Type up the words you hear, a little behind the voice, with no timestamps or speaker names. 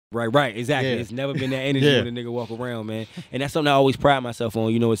Right, exactly. It's never been that energy when a nigga walk around, man. And that's something I always pride myself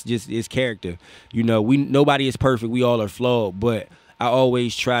on. You know, it's character. You know, nobody is perfect. We all are flawed, but I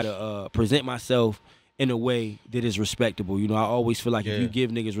always try to present myself in a way that is respectable. You know, I always feel like if you give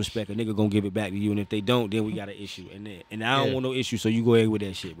niggas respect, a nigga gonna give it back to you, and if they don't, then we got an issue. And I don't want no issue, so you go ahead with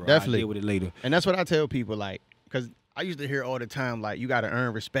that shit, bro. Definitely. I'll deal with it later. And that's what I tell people, like, because I used to hear all the time, like, you got to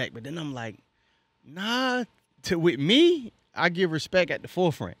earn respect, but then I'm like, nah, with me, I give respect at the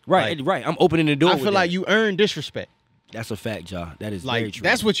forefront. Right, like, right. I'm opening the door. I feel like you earn disrespect. That's a fact, y'all. That is like, very true.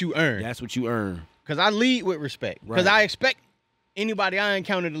 that's what you earn. That's what you earn. Because I lead with respect. Because I expect anybody I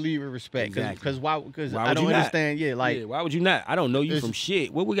encounter to lead with respect. Because why? Because I don't understand. Yeah, like why would you not? I don't know you from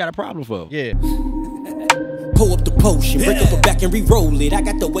shit. What we got a problem for? Yeah. Pull up the potion, break up a back and re-roll it. I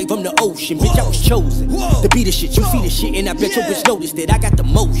got the wave from the ocean, bitch, I was chosen to be the shit. You see the shit, and I bet your bitch noticed it. I got the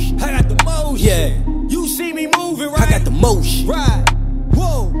motion. I got the motion. Yeah. You see me moving, right? I got the motion. Right.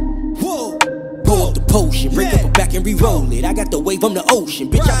 Whoa, whoa. Pull up the potion, break up a back and re-roll it. I got the wave from the ocean,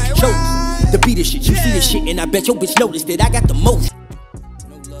 bitch, I was chosen to be the shit. You see the shit, and I bet your bitch noticed it. I got the motion.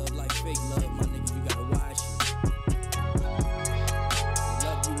 No love like fake love, my nigga, you gotta watch it. They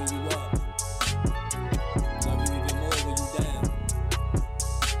love you when you up. Love you even more when you down.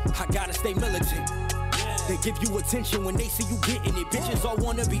 I gotta stay militant. They give you attention when they see you getting it. Bitches all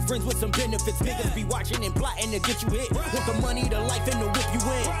wanna be friends with some benefits. Niggas be watching and plotting to get you hit. Want the money, the life, and the whip you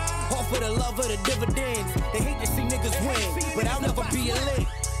in. All for the love of the dividends. They hate to see niggas win, but I'll never be a lick.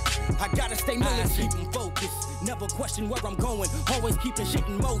 I gotta stay militant, keeping focused. Never question where I'm going. Always keeping shit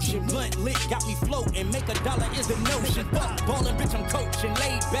in motion. Blunt lit, got me floating. Make $1 is the notion. Fuck ballin', bitch, I'm coaching.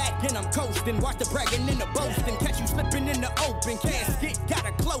 Laid back and I'm coasting. Watch the bragging and the boasting. Catch you slipping in the open. Casket,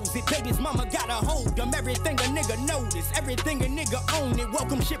 gotta close it. Baby's mama gotta hold them. Everything a nigga notice. Everything a nigga own it.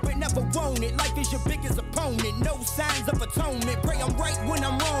 Welcome shit, but never want it. Life is your biggest opponent. No signs of atonement. Pray I'm right when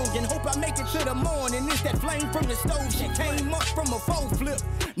I'm wrong. And hope I make it to the morning. It's that flame from the stove. Shit came up from a full flip.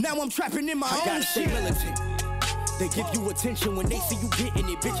 Now I'm trapping in my own shit. Militant. They give you attention when they see you getting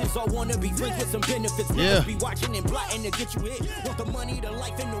it. Bitches all wanna be friends with some benefits. Niggas be watching and plotting to get you hit. Want the money, the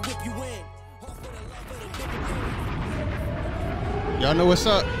life, and the whip you in. Y'all know what's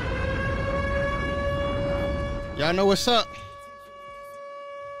up. Y'all know what's up.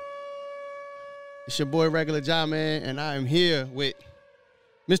 It's your boy Regular Job, man, and I am here with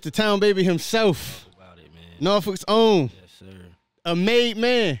Mr. Town Baby himself. About it, man. Norfolk's own. Yes, sir. A made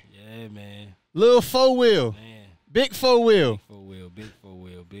man. Yeah, man. Little 4-wheel. Man. Big 4-wheel. Big 4-wheel, big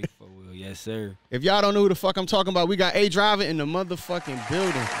 4-wheel, big 4-wheel. Yes, sir. If y'all don't know who the fuck I'm talking about, we got A Driver in the motherfucking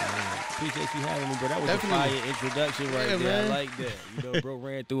building. Man, appreciate you having me, bro. That was Definitely. a fire introduction right there. Man. I like that. You know, bro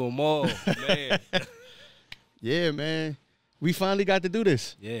ran through them all, man. Yeah, man. We finally got to do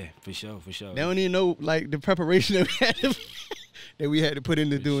this. Yeah, for sure, for sure. They don't even know, like, the preparation that we had to put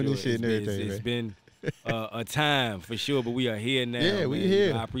into doing this shit and everything. It's been a time, for sure, but we are here now. Yeah, we man. here.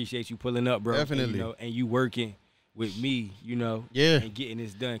 You know, I appreciate you pulling up, bro. Definitely. And you working with me, you know, and getting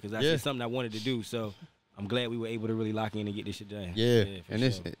this done, because that's something I wanted to do. So I'm glad we were able to really lock in and get this shit done. Yeah, and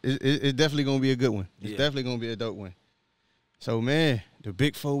sure. it's definitely going to be a good one. It's definitely going to be a dope one. So, man, the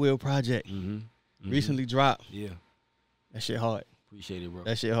Big 4-Wheel project recently dropped. Yeah. That shit hard. Appreciate it, bro.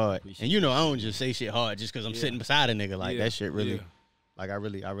 That shit hard. And you know I don't just say shit hard just because I'm sitting beside a nigga. Like, that shit really, like, I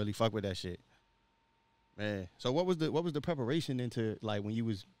really fuck with that shit. Man, so what was the preparation into, like, when you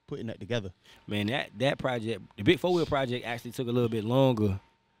was putting that together? Man, that project, the Big 4-Wheel project, actually took a little bit longer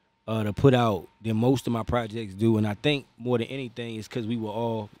to put out than most of my projects do, and I think more than anything is because we were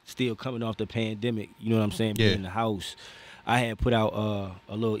all still coming off the pandemic. You know what I'm saying? Being in the house, I had put out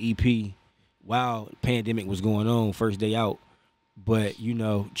a little EP while the pandemic was going on, first day out. But you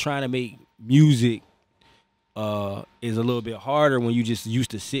know, trying to make music is a little bit harder when you just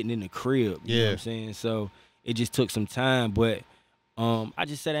used to sitting in the crib. You know what I'm saying? So it just took some time, but I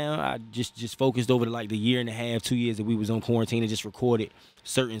just sat down. I just focused over the year and a half, 2 years that we was on quarantine, and just recorded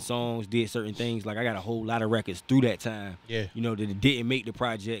certain songs, did certain things. Like, I got a whole lot of records through that time. Yeah, you know, that didn't make the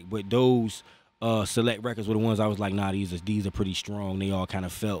project, but those select records were the ones I was like, nah, these are pretty strong. They all kind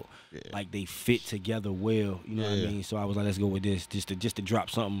of felt like they fit together well. You know what I mean? So I was like, let's go with this, just to drop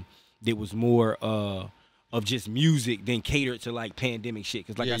something that was more of just music than catered to like pandemic shit.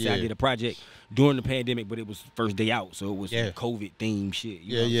 Cause like I said, I did a project during the pandemic, but it was first day out, so it was COVID themed shit.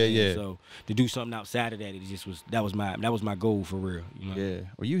 You know what I'm saying? So to do something outside of that, it just was that was my goal for real. You know? Yeah.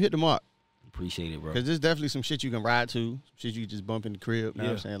 Well, you hit the mark. Appreciate it, bro. Cause there's definitely some shit you can ride to, some shit you can just bump in the crib. You know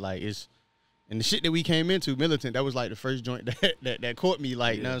what I'm saying? Like, it's. And the shit that we came into, Militant, that was like the first joint that caught me.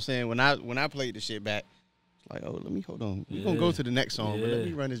 Like, you know what I'm saying? When I played the shit back, like, oh, let me hold on. We're gonna go to the next song, but let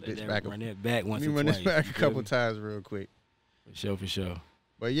me run this bitch back. Run that back once. Let me run this back a couple times real quick. For sure, for sure.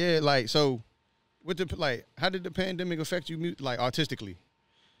 But yeah, like, so with the, like, how did the pandemic affect you, like, artistically,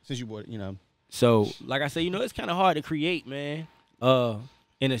 since you bought it, you know? So, like I said, it's kind of hard to create, man.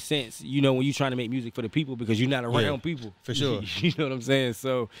 In a sense, when you're trying to make music for the people because you're not around people. For sure. You know what I'm saying?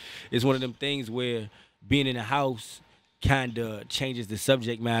 So it's one of them things where being in the house kind of changes the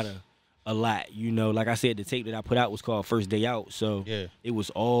subject matter a lot. Like I said, the tape that I put out was called First Day Out. So it was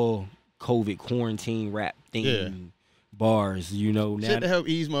all COVID quarantine rap thing. Bars, now shit to help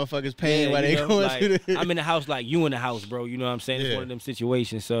ease motherfuckers' pain while they going through this. I'm in the house like you in the house, bro. You know what I'm saying? It's one of them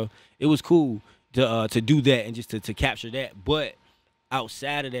situations. So it was cool to do that and just to capture that. But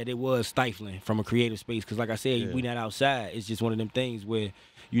outside of that, it was stifling from a creative space because, like I said, we not outside. It's just one of them things where,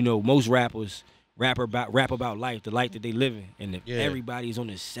 most rappers rap about life, the life that they living, and everybody's on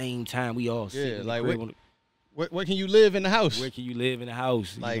the same time. We all sit like where can you live in the house? Where can you live in the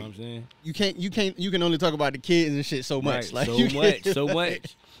house? You like, know what I'm saying? You can only talk about the kids and shit so much. Right, like so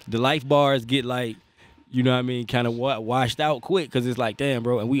much. The life bars get like, kind of washed out quick because it's like, damn,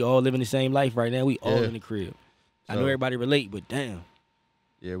 bro, and we all living the same life right now. We all in the crib. I know everybody relate, but damn.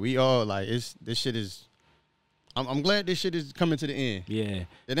 Yeah, we all like this shit is. I'm glad this shit is coming to the end. Yeah,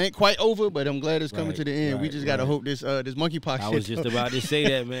 it ain't quite over, but I'm glad it's coming to the end. We just gotta hope this monkeypox shit. I was just about to say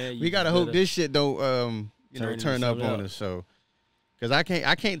that, man. We gotta hope this shit don't turn up on us. So, cause I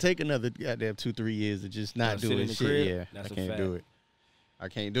can't take another goddamn 2-3 years of just not doing shit. Crib. Yeah, I can't do it. I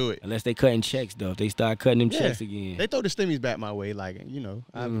can't do it unless they cutting checks though. If they start cutting them checks again, they throw the stimmies back my way. Like it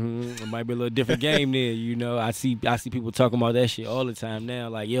might be a little different game there. I see people talking about that shit all the time now.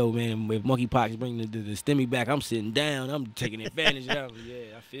 Like, yo, man, if monkeypox bring the stimmy back, I'm sitting down. I'm taking advantage of it.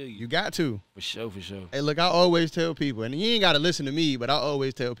 Yeah, I feel you. You got to for sure. Hey, look, I always tell people, and you ain't got to listen to me, but I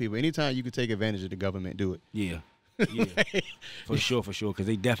always tell people, anytime you can take advantage of the government, do it. Yeah. For sure, because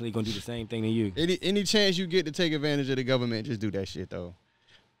they definitely gonna do the same thing to you. Any chance you get to take advantage of the government, just do that shit though.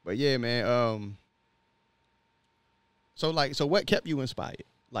 But yeah, man. So what kept you inspired?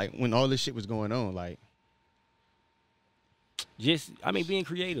 Like when all this shit was going on, like. Being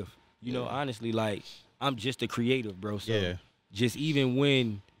creative. Honestly, like I'm just a creative, bro. So just even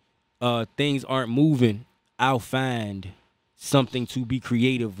when things aren't moving, I'll find something to be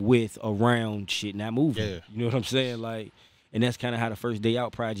creative with around shit not moving. Yeah. You know what I'm saying? Like, and that's kind of how the First Day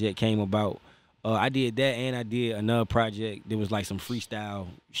Out project came about. I did that, and I did another project that was like some freestyle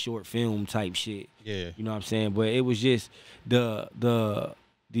short film type shit. Yeah, you know what I'm saying. But it was just the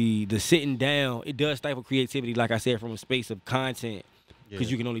sitting down. It does stifle creativity, like I said, from a space of content,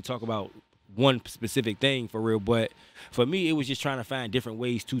 because you can only talk about one specific thing for real. But for me, it was just trying to find different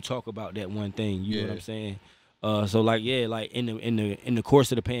ways to talk about that one thing. You know what I'm saying? So like in the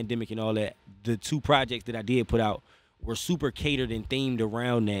course of the pandemic and all that, the two projects that I did put out were super catered and themed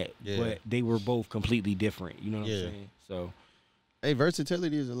around that, but they were both completely different. You know what I'm saying? So, hey,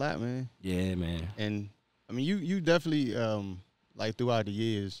 versatility is a lot, man. Yeah, man. And I mean, you definitely like throughout the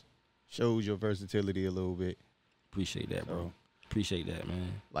years showed your versatility a little bit. Appreciate that, bro. Appreciate that,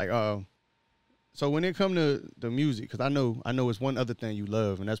 man. Like, so when it come to the music, because I know it's one other thing you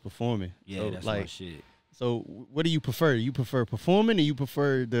love, and that's performing. Yeah, so, that's like, my shit. So what do you prefer? You prefer performing, or you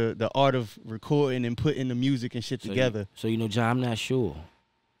prefer the art of recording and putting the music and shit together? John, I'm not sure.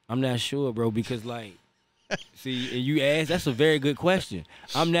 I'm not sure, bro, because like, see, and you asked, that's a very good question.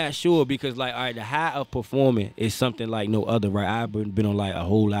 I'm not sure because like, all right, the high of performing is something like no other, right? I've been on like a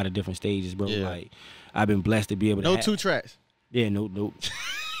whole lot of different stages, bro. Yeah. Like, I've been blessed to be able to. No 2 tracks. Yeah, no.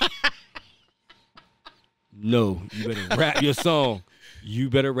 No, you better rap your song.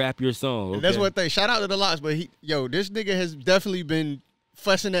 You better rap your song. Okay? That's what they shout out to the Lots, but this nigga has definitely been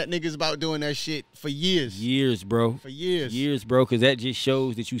fussing at niggas about doing that shit for years. Years, bro. For years. Years, bro, because that just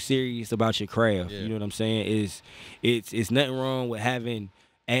shows that you serious about your craft. Yeah. You know what I'm saying? It's nothing wrong with having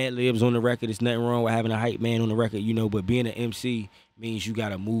ad-libs on the record. It's nothing wrong with having a hype man on the record, but being an MC means you got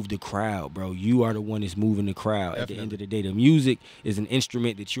to move the crowd, bro. You are the one that's moving the crowd. Definitely. At the end of the day, the music is an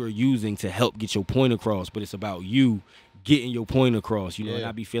instrument that you're using to help get your point across, but it's about you getting your point across, and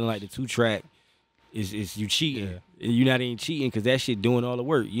I be feeling like the 2-track is you cheating. Yeah. You're not even cheating because that shit doing all the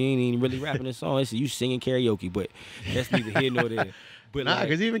work. You ain't even really rapping a song. It's you singing karaoke, but that's neither here nor there. But nah,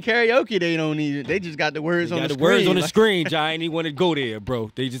 because even karaoke, they don't need it. They just got the words on the screen. Words on the screen, John. I ain't even want to go there, bro.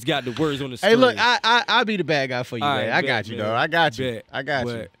 They just got the words on the screen. Hey, look, I'll be the bad guy for you, man. I got you, dog. I got you. I got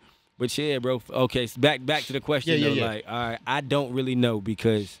you. But yeah, bro. Okay, so back to the question, though. Like, all right, I don't really know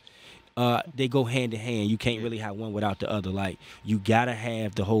because they go hand in hand. You can't really have one without the other. Like, you gotta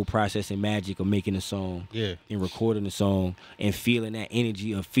have the whole process and magic of making a song, and recording a song, and feeling that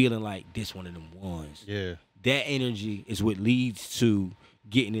energy of feeling like this one of them ones. Yeah, that energy is what leads to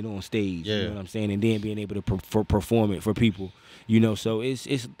getting it on stage. Yeah. You know what I'm saying? And then being able to perform it for people. You know, so it's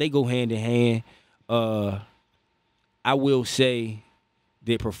they go hand in hand. I will say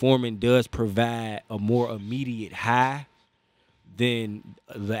that performing does provide a more immediate high than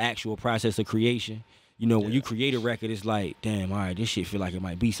the actual process of creation. You know, when you create a record, it's like, damn, all right, this shit feel like it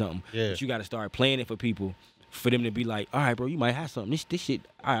might be something. Yeah. But you got to start playing it for people, for them to be like, all right, bro, you might have something. This shit,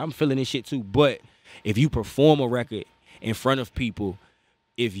 all right, I'm feeling this shit too. But if you perform a record in front of people,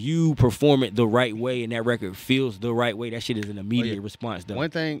 if you perform it the right way and that record feels the right way, that shit is an immediate response, though.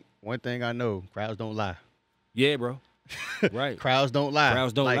 One thing I know, crowds don't lie. Yeah, bro. Right. Crowds don't lie.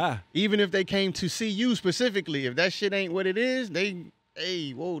 Crowds don't lie. Even if they came to see you specifically, if that shit ain't what it is,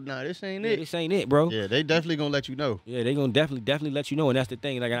 hey, whoa, nah, this ain't it. This ain't it, bro. Yeah, they definitely gonna let you know. Yeah, they gonna definitely let you know, and that's the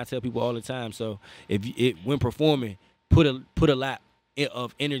thing. Like I tell people all the time. So when performing, put a lot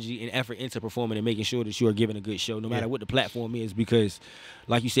of energy and effort into performing and making sure that you are giving a good show, no matter what the platform is. Because,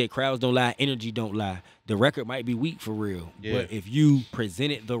 like you said, crowds don't lie, energy don't lie. The record might be weak for real, but if you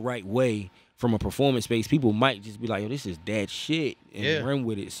present it the right way from a performance space, people might just be like, "Yo, this is that shit," and run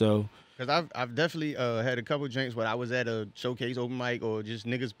with it. So. Because I've definitely had a couple drinks where I was at a showcase open mic or just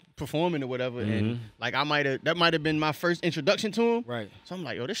niggas performing or whatever, and like that might have been my first introduction to him. Right. So I'm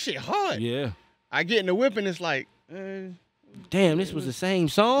like, yo, this shit hard. Yeah. I get in the whip and it's like, damn, this was the same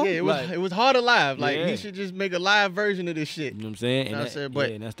song. Yeah, it was hard live. Like he should just make a live version of this shit. You know what I'm saying?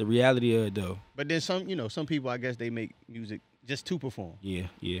 And that's the reality of it, though. But then some people, I guess they make music just to perform.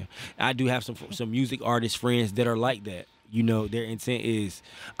 Yeah. I do have some music artist friends that are like that. You know, their intent is,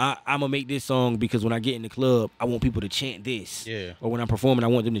 I'm going to make this song because when I get in the club, I want people to chant this. Yeah. Or when I'm performing, I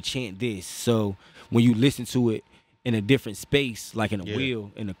want them to chant this. So when you listen to it in a different space, like in a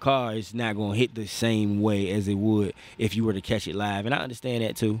wheel, in the car, it's not going to hit the same way as it would if you were to catch it live. And I understand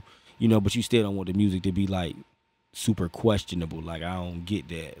that too, you know, but you still don't want the music to be like super questionable. Like, I don't get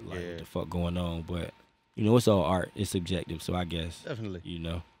that. Like, what the fuck going on? But, you know, it's all art. It's subjective. So I guess. Definitely. You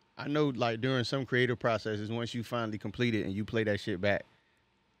know. I know, like, during some creative processes, once you finally complete it and you play that shit back,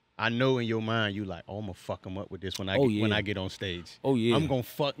 I know in your mind you like, oh, I'm gonna fuck them up with this when I get on stage. Oh yeah, I'm gonna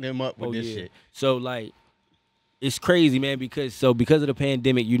fuck them up with this shit. So like, it's crazy, man, because of the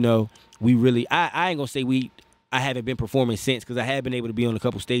pandemic, you know, we really, I ain't gonna say I haven't been performing since, because I have been able to be on a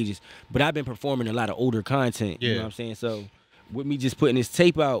couple stages, but I've been performing a lot of older content. You know what I'm saying? So with me just putting this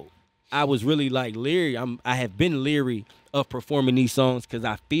tape out, I was really like leery. I have been leery of performing these songs because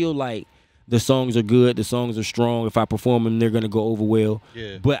I feel like the songs are good, the songs are strong. If I perform them, they're gonna go over well.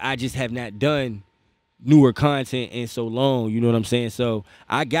 Yeah. But I just have not done newer content in so long. You know what I'm saying? So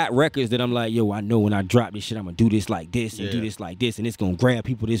I got records that I'm like, yo, I know when I drop this shit, I'm gonna do this like this and do this like this, and it's gonna grab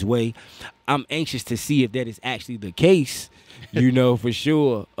people this way. I'm anxious to see if that is actually the case. You know, for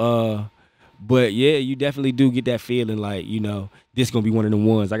sure. But yeah, you definitely do get that feeling like, you know, this gonna be one of them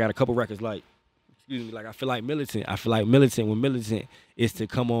ones. I got a couple records like, like I feel like Militant. When Militant is to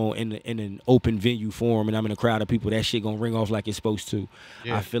come on in an open venue forum and I'm in a crowd of people, that shit gonna ring off like it's supposed to.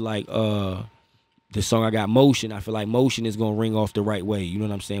 Yeah. I feel like the song I got, Motion, I feel like Motion is gonna ring off the right way. You know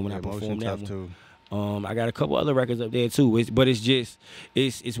what I'm saying? When I perform that one. Too. I got a couple other records up there too. It's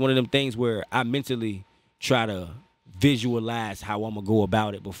one of them things where I mentally try to visualize how I'm gonna go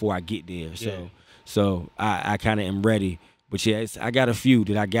about it before I get there. So I kind of am ready. But yeah, I got a few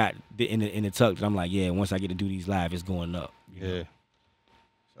that I got in the tuck that I'm like, yeah, once I get to do these live, it's going up. Yeah.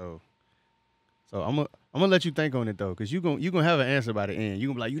 So I'm gonna let you think on it though, cause you gonna have an answer by the end. You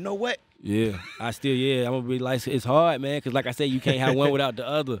gonna be like, you know what? Yeah, I'm gonna be like, it's hard, man, cause like I said, you can't have one without the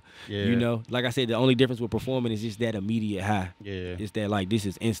other. Yeah. You know, like I said, the only difference with performing is just that immediate high. Yeah. It's that like this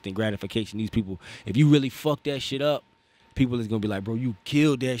is instant gratification. These people, if you really fuck that shit up, people is gonna be like, bro, you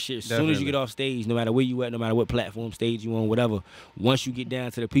killed that shit. As soon as you get off stage, no matter where you at, no matter what platform, stage you on, whatever, once you get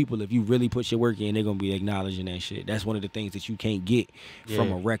down to the people, if you really put your work in, they're gonna be acknowledging that shit. That's one of the things that you can't get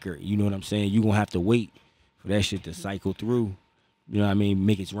from a record. You know what I'm saying? You gonna have to wait for that shit to cycle through. You know what I mean?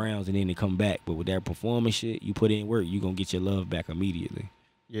 Make its rounds and then they come back. But with that performance shit, you put in work, you gonna get your love back immediately.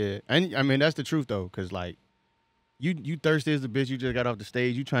 Yeah, and I mean that's the truth though, cause like, You thirsty as a bitch. You just got off the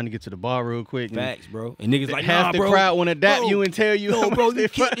stage. You trying to get to the bar real quick. Facts, bro. And niggas like, half the crowd want to dap you and tell you, yo, bro, you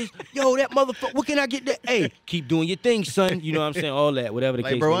can't this. Yo, that motherfucker. What can I get that? Hey, keep doing your thing, son. You know what I'm saying? All that, whatever the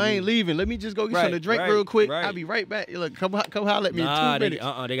like, case. Bro, I ain't leaving. Let me just go get something to drink real quick. I'll be right back. Look, come holler at me in 2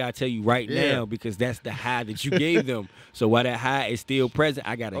 minutes. They gotta tell you right now because that's the high that you gave them. So while that high is still present,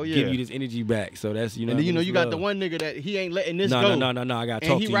 I gotta give you this energy back. So that's And then, you got the one nigga that he ain't letting this go. No. I gotta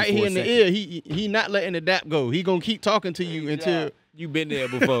talk to you. And he right here in the ear. He not letting the dap go. He gonna keep talking to you until. You been there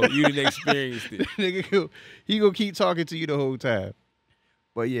before. You done experienced it. Nigga, he gonna keep talking to you the whole time.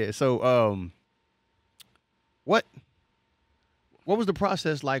 But yeah, so what what was the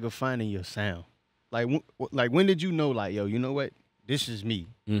process like of finding your sound? Like when did you know, like, yo, you know what? This is me.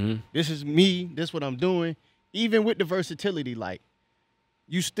 This is me. This is what I'm doing. Even with the versatility, like,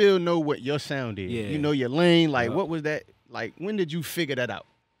 you still know what your sound is. Yeah. You know your lane. Like, what was that? Like, when did you figure that out?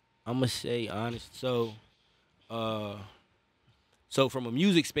 I'm gonna say honest. So from a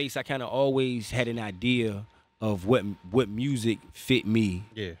music space, I kind of always had an idea of what music fit me.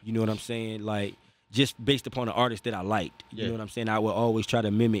 Yeah. You know what I'm saying? Like, just based upon the artist that I liked. You Yeah. know what I'm saying? I would always try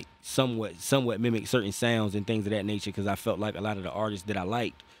to mimic somewhat mimic certain sounds and things of that nature, because I felt like a lot of the artists that I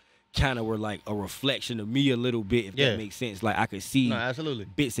liked kind of were like a reflection of me a little bit, if that makes sense. Like, I could see absolutely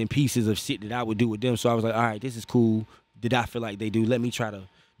bits and pieces of shit that I would do with them. So I was like, all right, this is cool. Did I feel like they do? Let me try to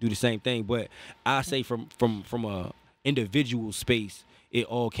do the same thing. But I say from a individual space, it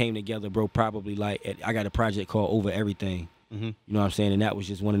all came together, bro. Probably like I got a project called Over Everything. You know what I'm saying? And that was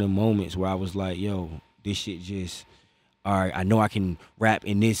just one of them moments where I was like, yo, this shit just, all right, I know I can rap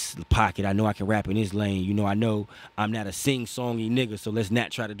in this pocket. I know I can rap in this lane. You know, I know I'm not a sing-songy nigga, so let's not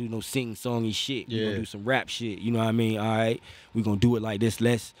try to do no sing-songy shit. We're going to do some rap shit. You know what I mean? All right, we're going to do it like this.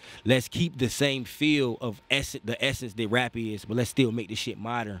 Let's keep the same feel of the essence that rap is, but let's still make this shit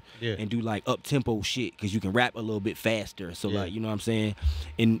modern and do like up-tempo shit, because you can rap a little bit faster. So, like, you know what I'm saying?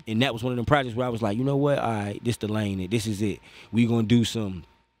 And that was one of them projects where I was like, you know what? All right, this the lane. This is it. We're going to do some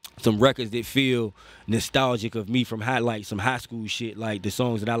records that feel nostalgic of me from some high school shit, like the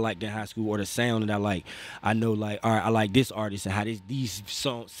songs that I liked in high school or the sound that I like. I know, like, all right, I like this artist and how these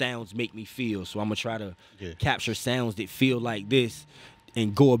sounds make me feel. So I'm gonna try to capture sounds that feel like this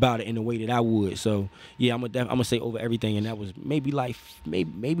and go about it in the way that I would. So yeah, I'm gonna say Over Everything, and that was maybe like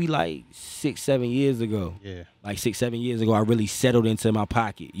 6-7 years ago. Yeah, like 6-7 years ago, I really settled into my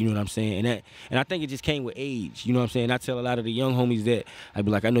pocket. You know what I'm saying? And I think it just came with age. You know what I'm saying? I tell a lot of the young homies that I'd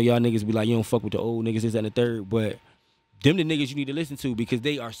be like, I know y'all niggas be like, you don't fuck with the old niggas, this and the third, but them the niggas you need to listen to, because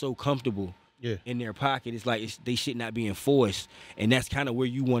they are so comfortable in their pocket. It's like they shit not being forced, and that's kind of where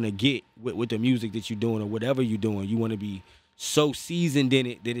you want to get with the music that you're doing or whatever you're doing. You want to be so seasoned in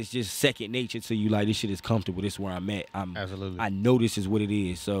it that it's just second nature to you. Like, this shit is comfortable. This is where I'm at. Absolutely. I know this is what it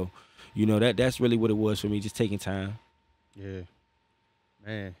is. So, you know, that's really what it was for me. Just taking time. Yeah,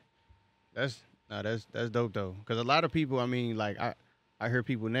 man, that's dope though. Because a lot of people, I mean, like I hear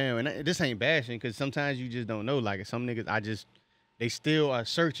people now, and this ain't bashing, because sometimes you just don't know. Like, some niggas, they still are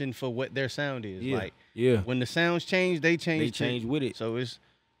searching for what their sound is. Yeah. Like, when the sounds change, they change. They change with it. So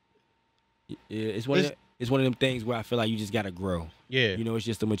it's one of them things where I feel like you just gotta grow. Yeah. You know, it's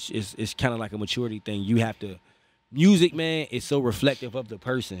just it's kind of like a maturity thing. You have to. Music, man, is so reflective of the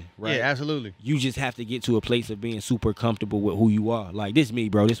person, right? Yeah, absolutely. You just have to get to a place of being super comfortable with who you are. Like, this me,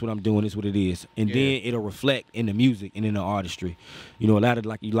 bro. This what I'm doing. This what it is. And then it'll reflect in the music and in the artistry. You know, a lot of,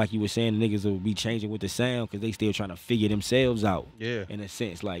 like you were saying, the niggas will be changing with the sound because they still trying to figure themselves out. Yeah. In a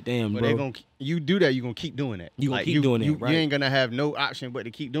sense, like, damn, but bro. You do that, you're going to keep doing that. You going to keep doing that, right? You ain't going to have no option but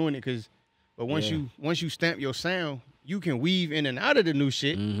to keep doing it, but once you stamp your sound, you can weave in and out of the new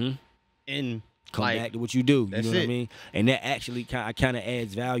shit and come back to what you do. You know what I mean? And that actually kind of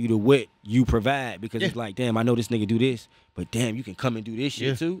adds value to what you provide, because it's like, damn, I know this nigga do this, but damn, you can come and do this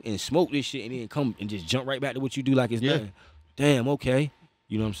shit too and smoke this shit and then come and just jump right back to what you do like it's nothing. Damn, okay.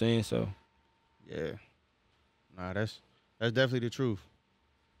 You know what I'm saying? So, yeah. Nah, that's definitely the truth.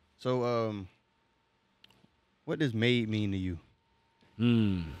 So, what does MADE mean to you?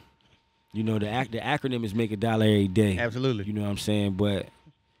 You know, the acronym is Make a Dollar Every Day. Absolutely. You know what I'm saying? But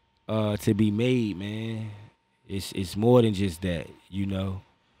to be made, man, it's more than just that, you know.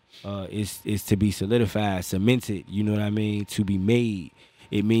 It's to be solidified, cemented, you know what I mean? To be made.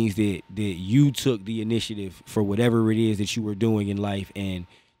 It means that you took the initiative for whatever it is that you were doing in life and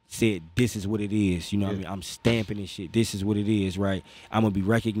said, this is what it is. You know what I mean? I'm stamping this shit. This is what it is, right? I'm going to be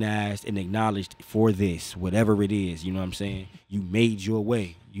recognized and acknowledged for this, whatever it is. You know what I'm saying? You made your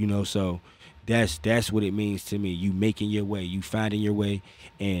way, you know, so that's what it means to me. You making your way, you finding your way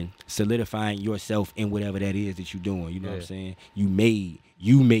and solidifying yourself in whatever that is that you're doing. You know what I'm saying? You made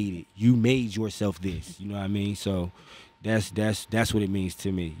it. You made yourself this. You know what I mean? So that's what it means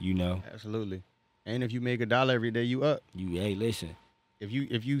to me, you know? Absolutely. And if you make $1 every day, you up. Hey, listen. If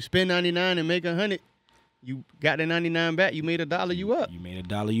you spend 99 and make 100, you got the 99 back. You made $1, you up. You made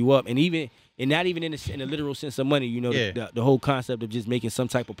 $1, you up. And not even in the literal sense of money, you know, the whole concept of just making some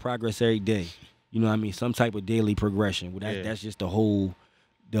type of progress every day. You know what I mean? Some type of daily progression. Well, that's just the whole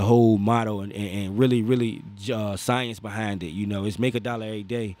motto and really, really science behind it. You know, it's make $1 every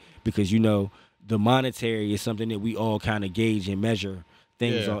day because, you know, the monetary is something that we all kind of gauge and measure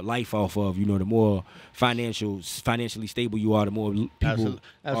things are life off of. You know, the more financially stable you are, the more people.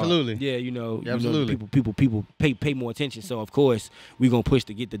 Absolutely. Yeah, you know, Absolutely. people pay more attention. So of course we gonna push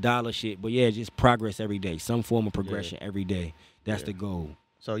to get the dollar shit. But yeah, just progress every day, some form of progression every day. That's the goal.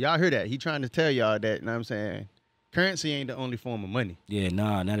 So y'all hear that? He trying to tell y'all that. You know what I'm saying? Currency ain't the only form of money. Yeah,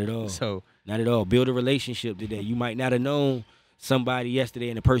 nah, not at all. So not at all. Build a relationship today. You might not have known somebody yesterday,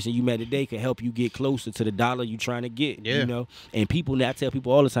 and the person you met today can help you get closer to the dollar you trying to get. Yeah. You know, and I tell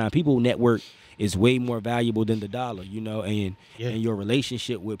people all the time, people network is way more valuable than the dollar. You know, and your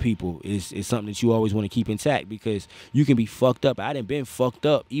relationship with people is something that you always want to keep intact, because you can be fucked up. I done been fucked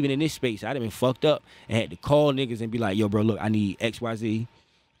up even in this space. I done been fucked up and had to call niggas and be like, yo, bro, look, I need XYZ.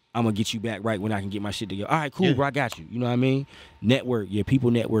 I'm going to get you back right when I can get my shit together. All right, cool, bro, I got you. You know what I mean? Network, people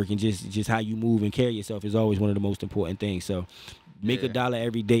network, and just how you move and carry yourself is always one of the most important things. So make a dollar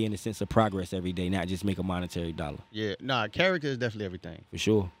every day in the sense of progress every day, not just make a monetary dollar. Yeah, nah, character is definitely everything. For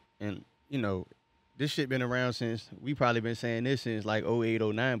sure. And, you know, this shit been around since, we probably been saying this since like 08,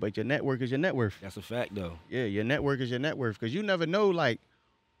 09, but your network is your net worth. That's a fact, though. Yeah, your network is your net worth, because you never know, like,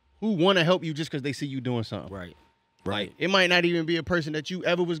 who want to help you just because they see you doing something. Right. Like, it might not even be a person that you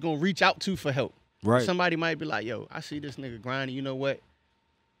ever was going to reach out to for help. Right. Somebody might be like, yo, I see this nigga grinding. You know what?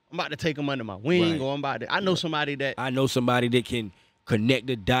 I'm about to take him under my wing, or I know somebody that can connect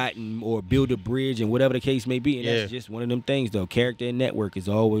the dot or build a bridge and whatever the case may be. And that's just one of them things, though. Character and network is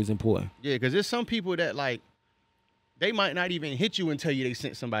always important. Yeah, because there's some people that, like, they might not even hit you and tell you they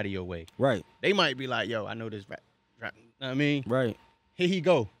sent somebody your way. Right. They might be like, yo, I know this rap. You know what I mean? Right. Here he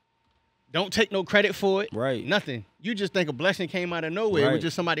go. Don't take no credit for it. Right. Nothing. You just think a blessing came out of nowhere. It was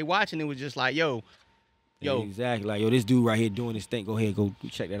just somebody watching. It was just like, yo. Exactly. Like, yo, this dude right here doing this thing. Go ahead, go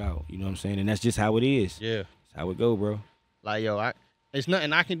check that out. You know what I'm saying? And that's just how it is. Yeah. That's how it go, bro. Like, yo, it's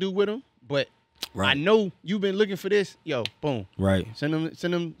nothing I can do with him, but I know you've been looking for this. Yo, boom. Right. Send him.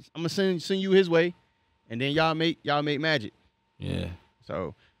 I'm gonna send you his way, and then y'all make magic. Yeah.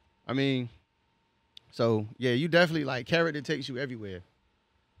 So, I mean, yeah, you definitely, like, character takes you everywhere.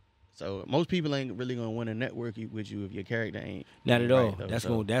 So most people ain't really gonna want to network with you if your character ain't. Not at all.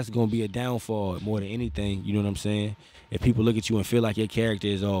 Right, that's gonna be a downfall more than anything. You know what I'm saying? If people look at you and feel like your character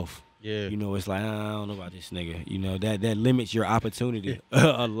is off, you know, it's like, I don't know about this nigga. You know, that limits your opportunity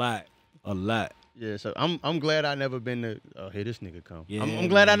a lot. Yeah. So I'm glad I never been to. Here this nigga come. Yeah, I'm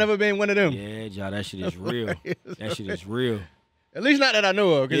glad I never been one of them. Yeah, y'all, that shit is real. That shit is real. At least not that I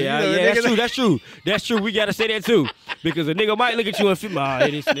know of. That's true. We gotta say that too, because a nigga might look at you and feel, hey,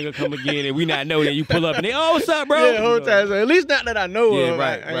 this nigga come again, and we not know that you pull up and they, what's up, bro? Yeah, the whole time. So at least not that I know of.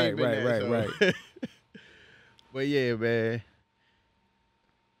 Right. But yeah, man.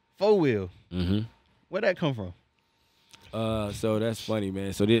 4-wheel. Mm-hmm. Where'd that come from? So that's funny,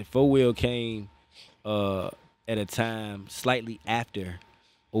 man. So this 4-wheel came at a time slightly after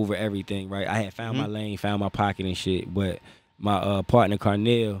Over Everything, right? I had found my lane, found my pocket and shit, but my partner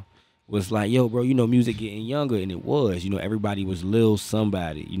Carnell was like, yo, bro, you know, music getting younger, and it was, you know, everybody was Lil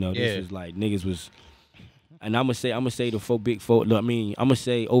somebody, you know, this was like, niggas was, and I'm gonna say the big four, look, I mean, I'm gonna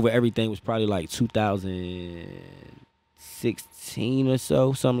say Over Everything was probably like 2016 or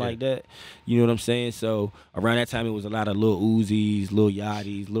so, something like that, you know what I'm saying? So around that time, it was a lot of Lil Uzis, Lil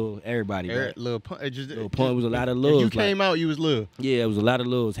Yachty's, Lil everybody, right? Lil Pump, it was a lot of Lils. You came out, you was Lil. Yeah, it was a lot of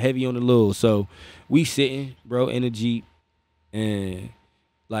Lils, heavy on the Lils. So we sitting, bro, in the Jeep, and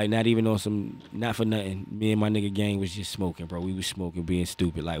like not even on some, not for nothing, me and my nigga gang was just smoking, bro. We was smoking, being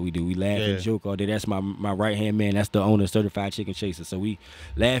stupid like we do. We laugh and joke all day. That's my right hand man. That's the owner of Certified Chicken Chaser. So we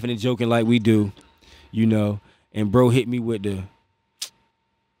laughing and joking like we do, you know. And bro hit me with the,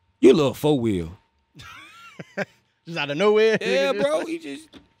 you little 4-wheel. Just out of nowhere. Yeah, bro.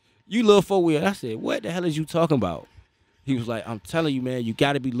 You little 4-wheel. I said, what the hell is you talking about? He was like, I'm telling you, man, you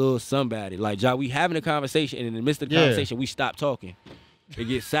got to be little somebody. Like, Ja, we having a conversation, and in the midst of the conversation, we stop talking. It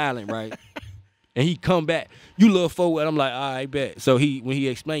gets silent, right? And he come back, you little 4-wheel. I'm like, all right, bet. So when he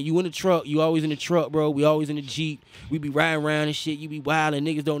explained, you in the truck, you always in the truck, bro. We always in the Jeep. We be riding around and shit. You be wild, and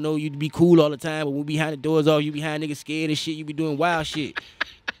niggas don't know you to be cool all the time. But when we behind the doors off, you behind niggas scared and shit. You be doing wild shit.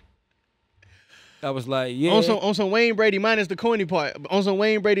 I was like, yeah. On some Wayne Brady, minus the corny part. On some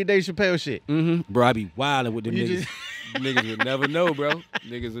Wayne Brady, Dave Chappelle shit. Mm-hmm. Bro, I be wilding with them niggas. Niggas would never know, bro.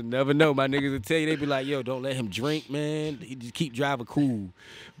 Niggas would never know. My niggas would tell you, they be like, yo, don't let him drink, man. He just keep driving cool.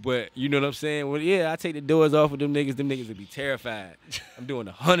 But you know what I'm saying? Well, yeah, I take the doors off of them niggas would be terrified. I'm doing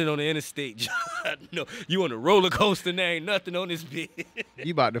 100 on the interstate. No, you on a roller coaster, there ain't nothing on this bitch.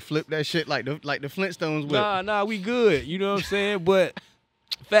 You about to flip that shit like the Flintstones whip. Nah, we good. You know what I'm saying? But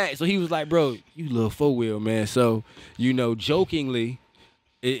fact, so he was like, bro, you little 4-wheel, man. So, you know, jokingly,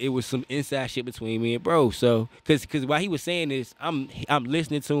 it was some inside shit between me and bro. So, cause while he was saying this, I'm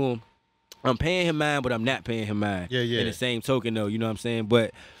listening to him. I'm paying him mine, but I'm not paying him mine. Yeah, yeah. In the same token, though, you know what I'm saying?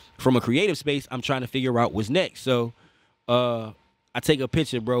 But from a creative space, I'm trying to figure out what's next. So, I take a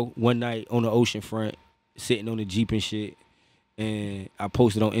picture, bro, one night on the ocean front, sitting on the Jeep and shit, and I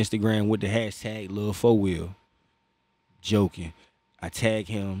posted on Instagram with the hashtag Lil 4-Wheel. Joking. I tag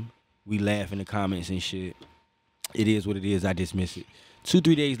him. We laugh in the comments and shit. It is what it is. I dismiss it.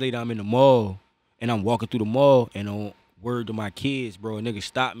 2-3 days later, I'm in the mall, and I'm walking through the mall, and on word to my kids, bro, a nigga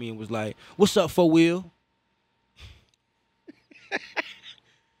stopped me and was like, "What's up, 4-Wheel?"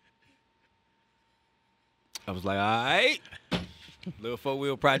 I was like, all right. Little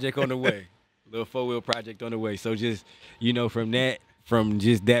 4-Wheel project on the way. Little 4-Wheel project on the way. So just, you know, from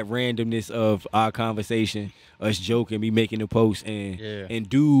just that randomness of our conversation, us joking, me making the post, and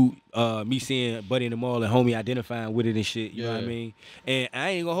dude, me seeing Buddy in the mall and homie identifying with it and shit, you know what I mean? And I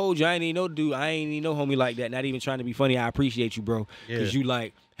ain't gonna hold you, I ain't even no dude, I ain't even no homie like that, not even trying to be funny. I appreciate you, bro, because you,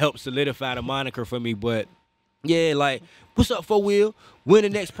 like, helped solidify the moniker for me. But, yeah, like, what's up, 4-Wheel? When the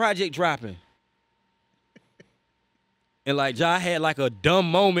next project dropping? And, like, Ja had, like, a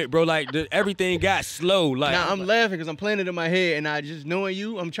dumb moment, bro. Like, everything got slow. Like, now, I'm laughing because I'm playing it in my head, and I just knowing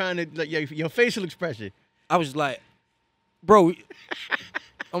you, I'm trying to, like, your facial expression. I was like, bro,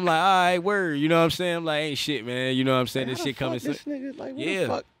 I'm like, all right, word. You know what I'm saying? I'm like, ain't shit, man. You know what I'm saying? This shit coming. This nigga, like, what the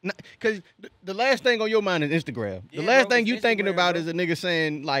fuck? Because the last thing on your mind is Instagram. The last thing you thinking about is a nigga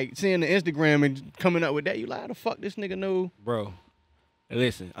saying, like, seeing the Instagram and coming up with that. You like, how the fuck this nigga know? Bro,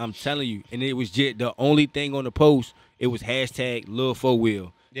 listen, I'm telling you. And it was just the only thing on the post, it was hashtag Lil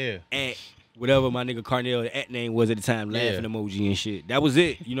 4-Wheel. Yeah. And whatever my nigga Carnell, the at name was at the time, laughing emoji and shit. That was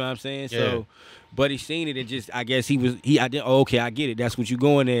it. You know what I'm saying? Yeah. So, but he seen it and just, I guess okay, I get it. That's what you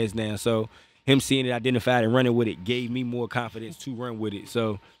going as now. So him seeing it identified and running with it gave me more confidence to run with it.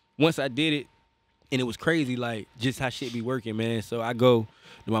 So once I did it, and it was crazy, like, just how shit be working, man. So I go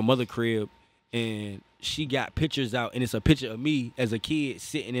to my mother crib, and she got pictures out, and it's a picture of me as a kid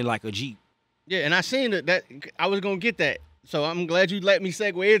sitting in, like, a Jeep. Yeah, and I seen that I was going to get that. So I'm glad you let me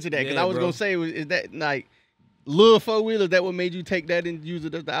segue into that, because I was going to say, is that, like, Lil 4-Wheel, is that what made you take that and use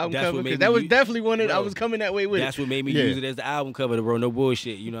it as the album cover? Because that was definitely one that I was coming that way with. That's what made me use it as the album cover, bro. No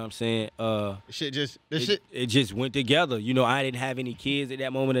bullshit, you know what I'm saying? It just went together. You know, I didn't have any kids at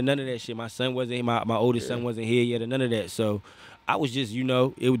that moment or none of that shit. My son wasn't, my oldest son wasn't here yet or none of that. So I was just, you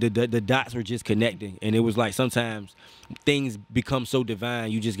know, the dots were just connecting. And it was like sometimes things become so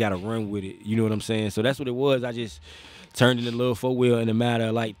divine, you just got to run with it. You know what I'm saying? So that's what it was. I just turned into Lil 4-Wheel in a matter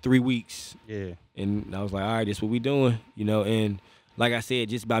of like 3 weeks. Yeah. And I was like, all right, this what we doing, you know. And like I said,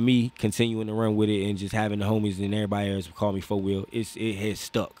 just by me continuing to run with it and just having the homies and everybody else call me 4-Wheel, it has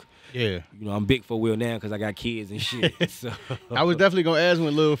stuck. Yeah. You know, I'm big 4-Wheel now because I got kids and shit. So I was definitely going to ask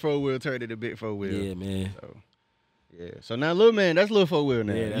when Lil 4-Wheel turned into big 4-Wheel. Yeah, man. So, yeah. So now, Lil man, that's Lil 4-Wheel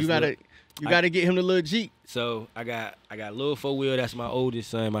now. Yeah, you gotta get him the little Jeep. So I got Lil 4-Wheel. That's my oldest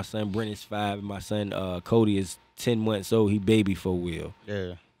son. My son Brennan's 5, and my son Cody is 10 months old. He baby 4-Wheel.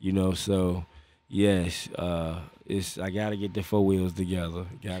 Yeah. You know, so yes, I gotta get the 4 wheels together.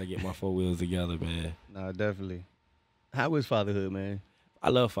 Gotta get my 4 wheels together, man. Nah, definitely. How is fatherhood, man? I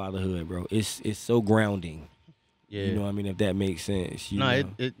love fatherhood, bro. It's so grounding. Yeah. You know what I mean? If that makes sense.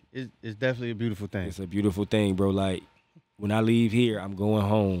 It's definitely a beautiful thing. It's a beautiful thing, bro. Like, when I leave here, I'm going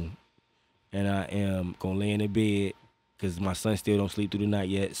home, and I am going to lay in the bed because my son still don't sleep through the night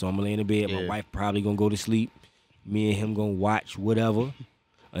yet. So I'm going to lay in the bed. Yeah. My wife probably going to go to sleep. Me and him going to watch whatever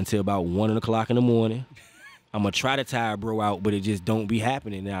until about 1 o'clock in the morning. I'm going to try to tire bro out, but it just don't be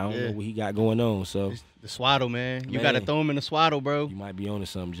happening now. I don't know what he got going on. So it's the swaddle, man. You got to throw him in the swaddle, bro. You might be on to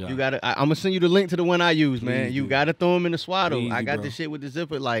something, John. You got to. I'm going to send you the link to the one I use, man. You got to throw him in the swaddle. I got this shit with the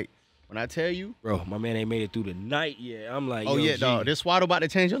zipper. Like, when I tell you. Bro, my man ain't made it through the night yet. I'm like, oh, yeah, dog. This swaddle about to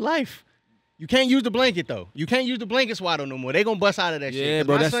change your life. You can't use the blanket, though. You can't use the blanket swaddle no more. They going to bust out of that shit. Yeah,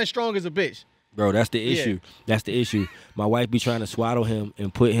 bro. My son's strong as a bitch. Bro, that's the issue. That's the issue. My wife be trying to swaddle him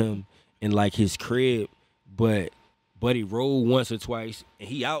and put him in, like, his crib, but Buddy rolled once or twice, and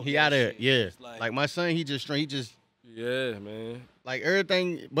he out. He out of it, yeah. Like my son, he just. Yeah, man. Like,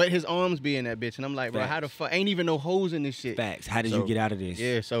 everything but his arms be in that bitch. And I'm like, bro, how the fuck? Ain't even no holes in this shit. Facts. How did you get out of this?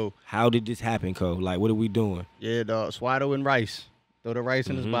 Yeah, so. How did this happen, Cole? Like, what are we doing? Yeah, dog. Swaddle and rice. Throw the rice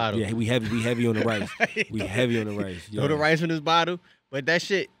in his bottle. Yeah, we heavy on the rice. We heavy on the rice. Throw the rice in his bottle. But that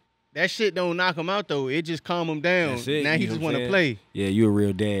shit don't knock him out, though. It just calm him down. Now he just want to play. Yeah, you a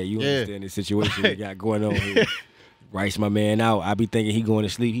real dad. You understand the situation we got going on here. Rice my man out. I be thinking he going to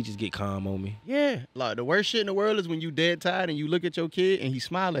sleep. He just get calm on me. Yeah, like the worst shit in the world is when you dead tired and you look at your kid and he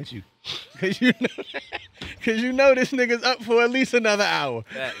smile at you, cause you know this nigga's up for at least another hour.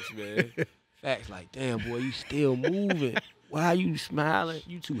 Facts, man. Facts. Like, damn, boy, you still moving. Why you smiling?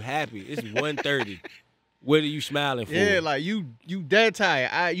 You too happy. It's 1:30. What are you smiling for? Yeah, like you dead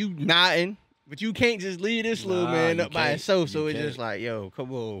tired. You nodding, but you can't just leave this little man up by himself. So it's just like, yo,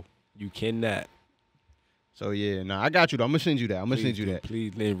 come on. You cannot. So yeah, I got you though. I'm gonna send you that.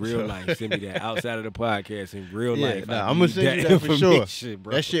 Please, in real life, send me that. Outside of the podcast, in real life, I'm gonna send you that for sure.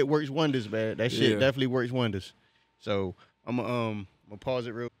 Bro. That shit works wonders, man. That shit definitely works wonders. So I'm gonna pause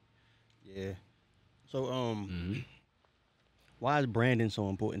it real. Yeah. So why is branding so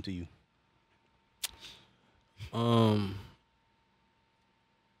important to you?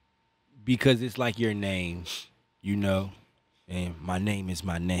 Because it's like your name, you know, and my name is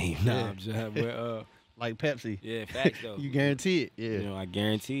my name. Nah, I'm just like Pepsi. Yeah, facts though. You guarantee it. Yeah. You know, I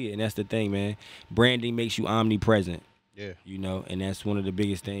guarantee it. And that's the thing, man. Branding makes you omnipresent. Yeah. You know, and that's one of the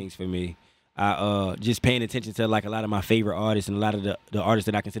biggest things for me. I just paying attention to like a lot of my favorite artists and a lot of the artists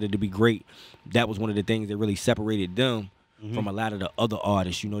that I consider to be great. That was one of the things that really separated them from a lot of the other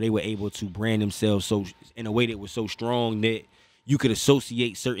artists. You know, they were able to brand themselves so in a way that was so strong that you could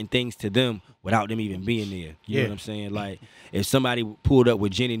associate certain things to them without them even being there. You know what I'm saying? Like, if somebody pulled up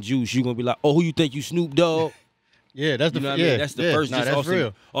with gin and juice, you're going to be like, oh, who you think you Snoop Dogg? Yeah, that's you know what I mean? That's the first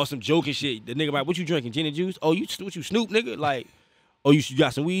just awesome joking shit. The nigga like, what you drinking, gin and juice? Oh, what you Snoop, nigga? Like, oh, you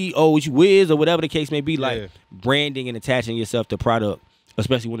got some weed? Oh, what you Wiz? Or whatever the case may be. Like, branding and attaching yourself to product,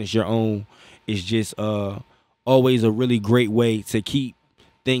 especially when it's your own, is just always a really great way to keep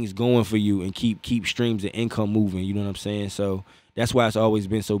things going for you and keep streams of income moving. You know what I'm saying? So that's why it's always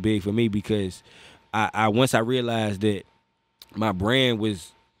been so big for me, because I once I realized that my brand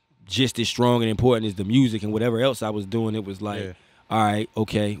was just as strong and important as the music and whatever else I was doing, it was like, all right,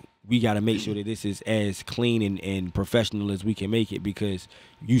 okay, we got to make sure that this is as clean and professional as we can make it, because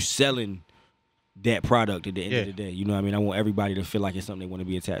you selling that product at the end of the day. You know what I mean? I want everybody to feel like it's something they want to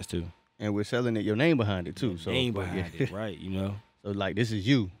be attached to. And we're selling it, your name behind it too. So name behind it, right? You know. So like, this is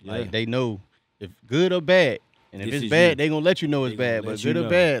you. Like, they know if good or bad, and if it's bad, they gonna let you know it's bad. But good or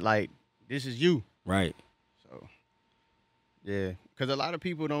bad, like, this is you. Right. So yeah, because a lot of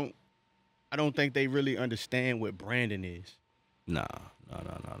people I don't think they really understand what branding is. No.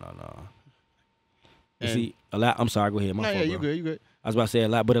 See, a lot. I'm sorry. Go ahead. My fault, you bro. You good. I was about to say a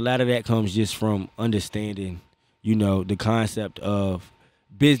lot, but a lot of that comes just from understanding, you know, the concept of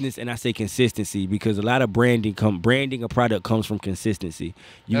business, and I say consistency, because a lot of branding a product comes from consistency.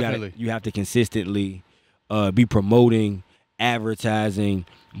 You have to consistently be promoting, advertising,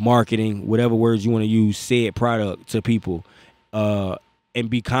 marketing, whatever words you want to use, said product to people, and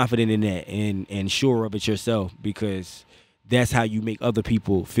be confident in that and sure of it yourself, because that's how you make other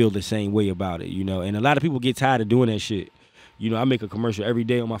people feel the same way about it, you know. And a lot of people get tired of doing that shit. You know, I make a commercial every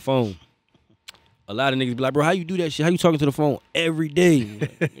day on my phone. A lot of niggas be like, bro, how you do that shit? How you talking to the phone every day?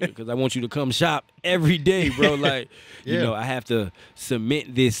 Because I want you to come shop every day, bro. Like, you know, I have to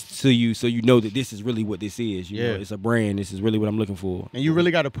submit this to you so you know that this is really what this is. You know, it's a brand. This is really what I'm looking for. And you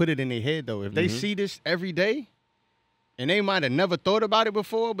really got to put it in their head, though. If they see this every day, and they might have never thought about it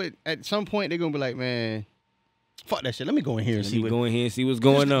before, but at some point they're going to be like, man, fuck that shit. Let me go in here and see what's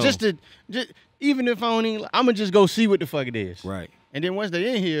going on. Just even if I don't even, I'm going to just go see what the fuck it is. Right. And then once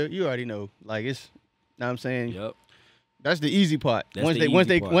they're in here, you already know. Like, it's, know what I'm saying? Yep. That's the easy part. Once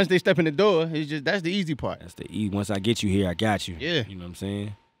they step in the door, it's just, that's the easy part. That's the once I get you here, I got you. Yeah. You know what I'm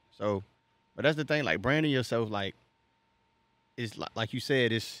saying? So, but that's the thing, like, branding yourself, like, it's like you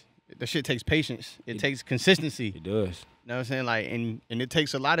said, the shit takes patience. It takes consistency. It does. You know what I'm saying? Like, and it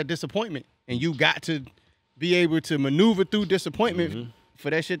takes a lot of disappointment. And you got to be able to maneuver through disappointment for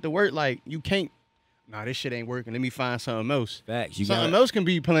that shit to work. Like, you can't, nah, this shit ain't working. Let me find something else. Facts. Something else can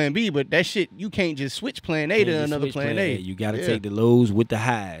be plan B, but that shit, you can't just switch plan A to another plan A. You got to take the lows with the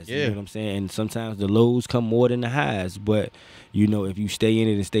highs. You know what I'm saying? And sometimes the lows come more than the highs. But, you know, if you stay in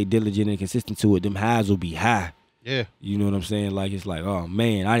it and stay diligent and consistent to it, them highs will be high. Yeah. You know what I'm saying? Like, it's like, oh,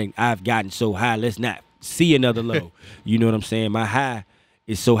 man, I've gotten so high. Let's not see another low. You know what I'm saying? My high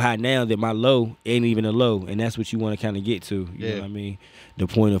is so high now that my low ain't even a low. And that's what you want to kind of get to. You know what I mean? The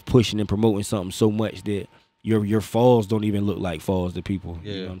point of pushing and promoting something so much that your falls don't even look like falls to people.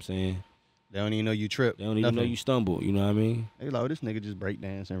 You know what I'm saying? They don't even know you tripped. They don't even know you stumbled. You know what I mean? They like, oh, this nigga just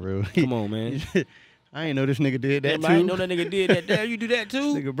breakdancing real. Come on, man. I ain't know this nigga did that too. I ain't know that nigga did that. Damn, you do that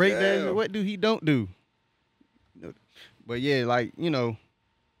too? This nigga breakdancing. What do he don't do? But yeah, like, you know,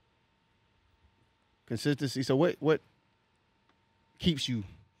 consistency. So what keeps you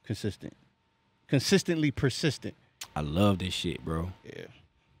consistent? Consistently persistent. I love this shit, bro.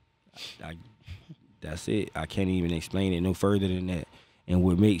 Yeah. That's it. I can't even explain it no further than that. And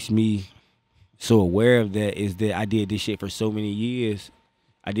what makes me so aware of that is that I did this shit for so many years.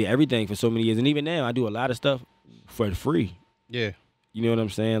 I did everything for so many years. And even now, I do a lot of stuff for free. Yeah. You know what I'm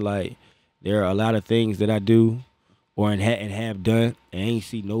saying? Like, there are a lot of things that I do or and have done and ain't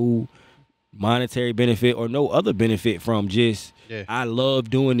see no monetary benefit or no other benefit from. Just, I love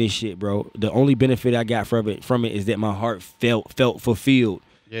doing this shit, bro. The only benefit I got from it is that my heart felt fulfilled.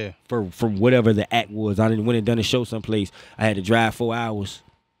 Yeah. From whatever the act was. I didn't went and done a show someplace. I had to drive 4 hours,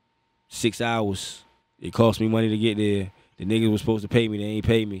 6 hours. It cost me money to get there. The niggas was supposed to pay me. They ain't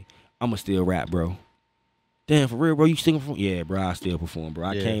pay me. I'ma still rap, bro. Damn, for real, bro. You still perform? Yeah, bro. I still perform, bro.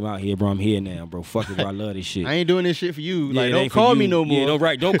 I came out here, bro. I'm here now, bro. Fuck it, bro. I love this shit. I ain't doing this shit for you. Yeah, like, don't call me no more.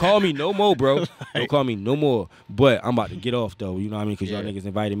 Yeah, don't call me no more, bro. Don't call me no more. But I'm about to get off though. You know what I mean? Because y'all niggas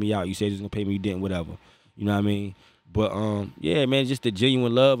invited me out. You said you was gonna pay me. You didn't. Whatever. You know what I mean? But yeah, man, just the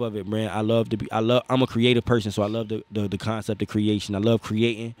genuine love of it, man. I'm a creative person, so I love the concept of creation. I love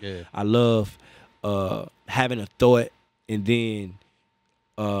creating. Yeah. I love having a thought and then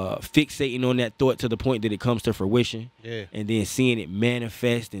fixating on that thought to the point that it comes to fruition. Yeah. And then seeing it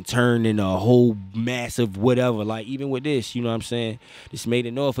manifest and turn into a whole massive whatever. Like even with this, you know what I'm saying? This Made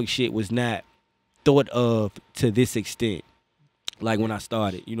in Norfolk shit was not thought of to this extent. Like when I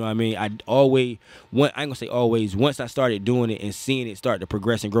started, you know what I mean? I ain't gonna say always, once I started doing it and seeing it start to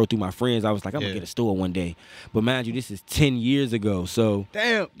progress and grow through my friends, I was like, I'm gonna get a store one day. But mind you, this is 10 years ago, so.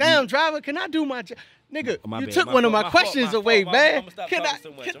 Damn, driver, can I do my job? Nigga, you took my one of my fault, questions away, man. I'm gonna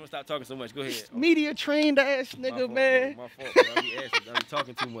stop talking so much. Go ahead. Media trained ass nigga, man. My fault, bro. I'm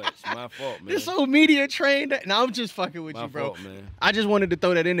talking too much. My fault, man. This old media trained. Nah, I'm just fucking with you, bro. Fault, man. I just wanted to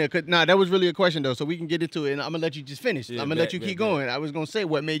throw that in there. Cause, that was really a question, though, so we can get into it. And I'm going to let you just finish. I'm going to let you keep going. I was going to say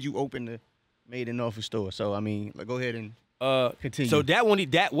what made you open the Made in Norfolk store. So, I mean, go ahead and continue. So that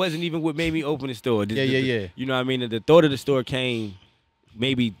wasn't even what made me open the store. Yeah. You know what I mean? The thought of the store came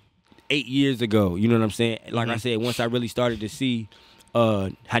maybe 8 years ago, you know what I'm saying? Like I said, once I really started to see how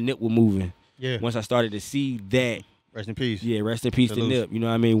Nip was moving. Yeah. Once I started to see that. Rest in peace. Yeah, rest in peace to Nip. You know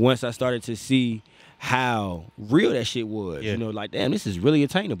what I mean? Once I started to see how real that shit was. Yeah. You know, like, damn, this is really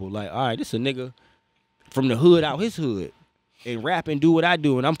attainable. Like, all right, this a nigga from the hood out his hood and rap and do what I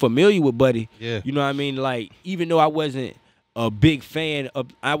do. And I'm familiar with Buddy. Yeah. You know what I mean? Like, even though I wasn't a big fan of,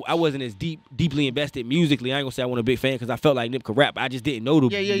 I wasn't as deeply invested musically. I ain't gonna say I wasn't a big fan because I felt like Nip could rap. I just didn't know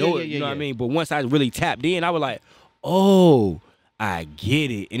it. You know what I mean? But once I really tapped in, I was like, oh, I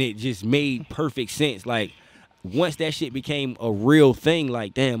get it. And it just made perfect sense. Like, once that shit became a real thing,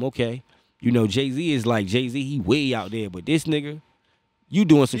 like, damn, okay. You know, Jay-Z is like, Jay-Z, he way out there. But this nigga, you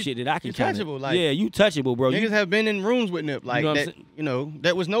doing some shit that I can kind of. Touchable, like. Yeah, you touchable, bro. Niggas have been in rooms with Nip. Like,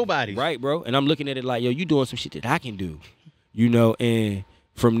 that was nobody. Right, bro. And I'm looking at it like, yo, you doing some shit that I can do. You know, and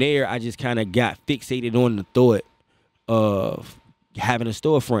from there, I just kind of got fixated on the thought of having a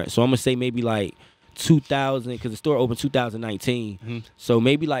storefront. So I'm going to say maybe like 2000, because the store opened 2019. Mm-hmm. So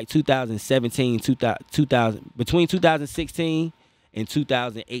maybe like 2017, 2000, between 2016 and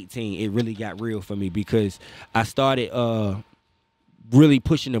 2018, it really got real for me because I started really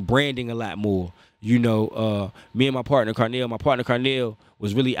pushing the branding a lot more. You know, me and my partner Carnell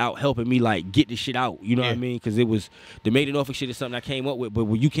was really out helping me like get this shit out. You know what I mean? Because it was the Made in Norfolk shit is something I came up with, but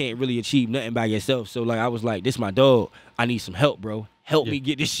you can't really achieve nothing by yourself. So like I was like, this my dog. I need some help, bro. Help me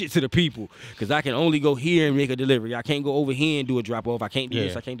get this shit to the people because I can only go here and make a delivery. I can't go over here and do a drop off. I can't do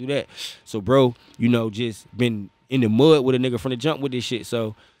this. I can't do that. So bro, you know, just been in the mud with a nigga from the jump with this shit.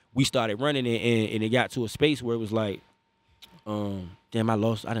 So we started running it and it got to a space where it was like, damn, I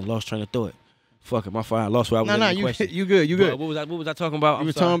done lost train of thought. Fuck it, my fault. I lost where I was. You good. What was I talking about? You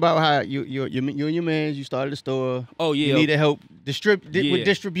were talking about how you and your mans, you started a store. Oh yeah. You needed help with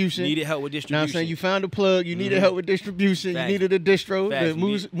distribution. Needed help with distribution. Now I'm saying you found a plug. You needed help with distribution. Facts. You needed a distro Facts. to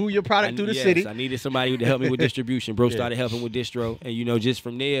move your product through the city. I needed somebody to help me with distribution. Bro started helping with distro, and you know, just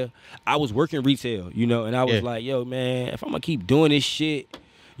from there, I was working retail. You know, and I was like, yo, man, if I'm gonna keep doing this shit,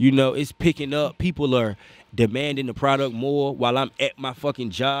 you know, it's picking up. People are demanding the product more while I'm at my fucking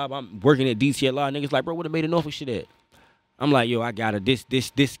job. I'm working at DTLR. Niggas like, bro, what Made in Norfolk shit at? I'm like, yo, I gotta, this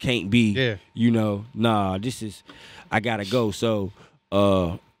can't be, you know, nah, I gotta go. So,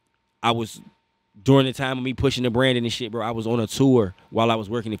 I was, during the time of me pushing the branding and shit, bro, I was on a tour while I was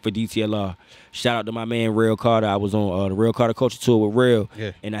working for DTLR. Shout out to my man, Rail Carter. I was on the Rail Carter Culture Tour with Rail.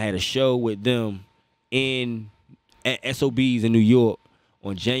 Yeah. And I had a show with them at SOBs in New York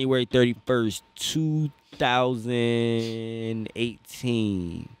on January 31st,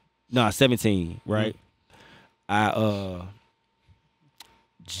 2017, right?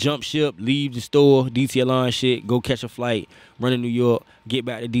 jump ship, leave the store, DTLR and shit, go catch a flight, run to New York, get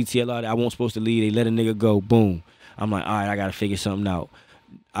back to DTLR that I wasn't supposed to leave. They let a nigga go. Boom. I'm like, all right, I got to figure something out.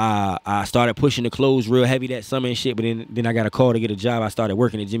 I started pushing the clothes real heavy that summer and shit, but then I got a call to get a job. I started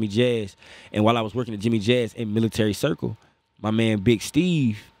working at Jimmy Jazz. And while I was working at Jimmy Jazz in Military Circle, my man Big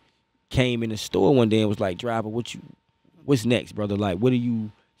Steve came in the store one day and was like, driver, what's next, brother? Like, what do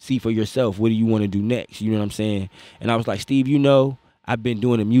you see for yourself? What do you want to do next? You know what I'm saying? And I was like, Steve, you know, I've been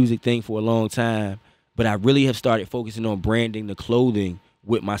doing the music thing for a long time, but I really have started focusing on branding the clothing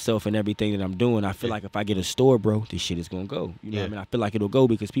with myself and everything that I'm doing. I feel like if I get a store, bro, this shit is gonna go. You know what I mean? I feel like it'll go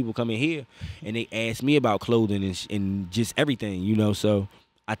because people come in here and they ask me about clothing and just everything, you know? So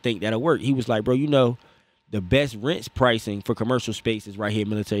I think that'll work. He was like, bro, you know, the best rents pricing for commercial space is right here at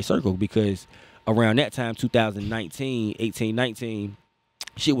Military Circle, because around that time, 2019, 18, 19,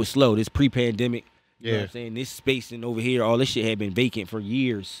 shit was slow. This pre-pandemic, you know what I'm saying? This space and over here, all this shit had been vacant for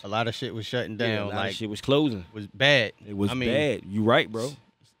years. A lot of shit was shutting down. Yeah, a lot like of shit was closing. Was bad. It was bad. You right, bro.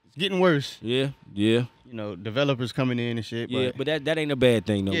 It's getting worse. Yeah. You know, developers coming in and shit. Yeah, but that ain't a bad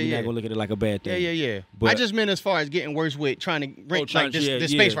thing, though. Yeah, We're not going to look at it like a bad thing. Yeah. But I just meant as far as getting worse with trying to rent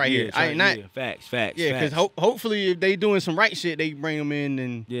this space right here. Facts. Yeah, because hopefully if they doing some right shit, they bring them in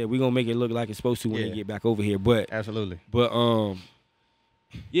and... Yeah, we're going to make it look like it's supposed to when they get back over here. But absolutely. But,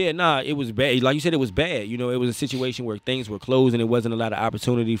 yeah, nah, it was bad. Like you said, it was bad. You know, it was a situation where things were closed and there wasn't a lot of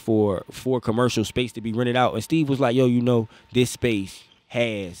opportunity for commercial space to be rented out. And Steve was like, yo, you know, this space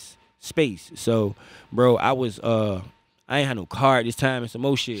has space. So, bro, I ain't had no car at this time and some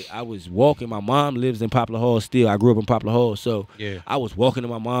more shit. I was walking. My mom lives in Poplar Hall still. I grew up in Poplar Hall. So I was walking to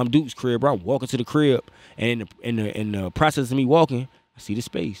my mom Duke's crib, bro. I'm walking to the crib. And in the process of me walking, I see the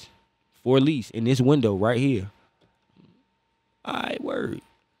space for lease in this window right here. All right, word.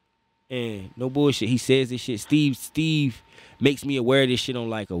 And no bullshit. He says this shit. Steve makes me aware of this shit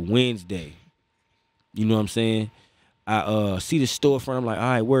on like a Wednesday. You know what I'm saying? I see the storefront. I'm like, all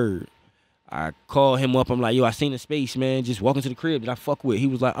right, word. I call him up. I'm like, yo, I seen the space, man. Just walking to the crib that I fuck with. He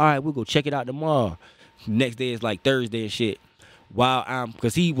was like, all right, we'll go check it out tomorrow. Next day is like Thursday and shit.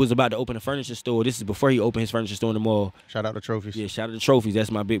 Because he was about to open a furniture store. This is before he opened his furniture store in the mall. Shout out to Trophies. Yeah, shout out to Trophies.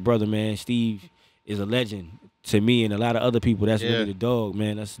 That's my big brother, man. Steve is a legend to me and a lot of other people. That's really the dog,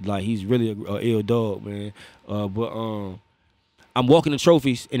 man. That's like, he's really a ill dog, man. But I'm walking the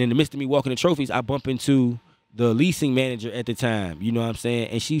Trophies, and in the midst of me walking the Trophies, I bump into the leasing manager at the time. You know what I'm saying?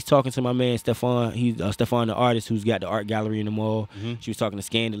 And she's talking to my man Stefan. He's Stefan, the artist who's got the art gallery in the mall. She was talking to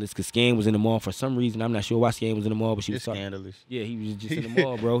Scandalous because Scan was in the mall for some reason. I'm not sure why Scan was in the mall, but she was talking. Scandalous. Yeah, he was just in the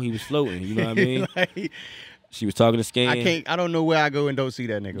mall, bro. He was floating. You know what I mean? She was talking to Scan. I don't know where I go and don't see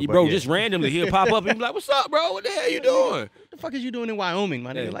that nigga. Bro, just randomly he'll pop up and be like, "What's up, bro? What the hell you doing? What the fuck is you doing in Wyoming,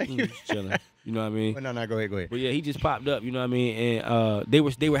 my nigga?" Like, chilling. You know what I mean? No, go ahead. But yeah, he just popped up. You know what I mean? And they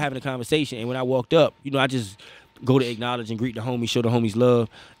were having a conversation. And when I walked up, you know, I just go to acknowledge and greet the homies, show the homies love,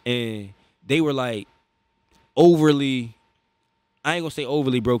 and they were like overly. I ain't gonna say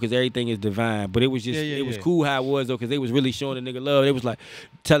overly, bro, because everything is divine. But it was just, it was cool how it was, though, because they was really showing the nigga love. They was like,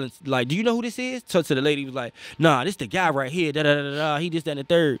 telling, like, do you know who this is? To the lady, he was like, nah, this the guy right here, da-da-da-da-da, he this, that, and the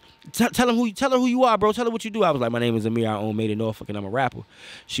third. Tell her who you are, bro. Tell her what you do. I was like, my name is Amir. I own Made In Norfolk, and I'm a rapper.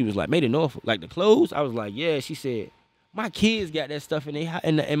 She was like, Made In Norfolk? Like the clothes? I was like, yeah. She said, my kids got that stuff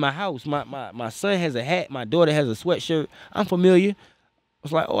in my house. My son has a hat. My daughter has a sweatshirt. I'm familiar. I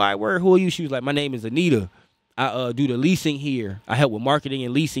was like, oh, all right, word, who are you? She was like, my name is Anita. I do the leasing here. I help with marketing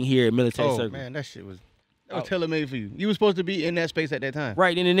and leasing here at Military Circle. Oh, man, that was tailor-made for you. You were supposed to be in that space at that time.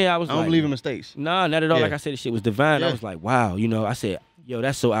 Right, then and there, I was I don't believe in mistakes. Nah, not at all. Like I said, the shit was divine. I was like, wow. You know, I said, yo,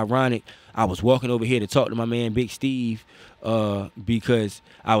 that's so ironic. I was walking over here to talk to my man, Big Steve, because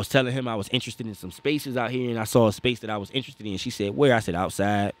I was telling him I was interested in some spaces out here, and I saw a space that I was interested in. She said, where? I said,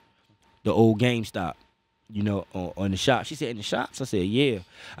 outside the old GameStop. You know, on the shop. She said, in the shops? I said, yeah.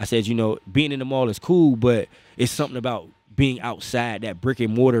 I said, you know, being in the mall is cool, but it's something about being outside. That brick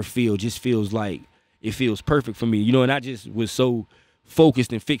and mortar feel just feels like, it feels perfect for me. You know, and I just was so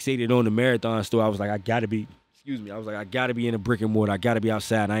focused and fixated on the Marathon store. I was like, I gotta be in a brick and mortar. I gotta be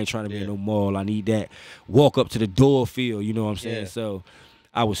outside. I ain't trying to be in no mall. I need that walk up to the door feel, you know what I'm saying? So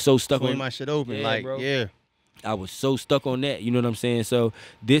I was so stuck on my shit open. bro. I was so stuck on that, you know what I'm saying? So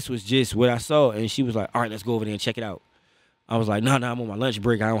this was just what I saw, and she was like, all right, let's go over there and check it out. I was like, no, I'm on my lunch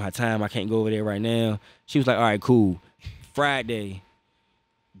break. I don't have time. I can't go over there right now. She was like, all right, cool. Friday,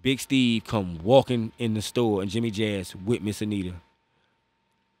 Big Steve come walking in the store and Jimmy Jazz with Miss Anita.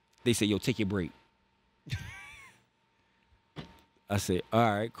 They said, yo, take your break. I said,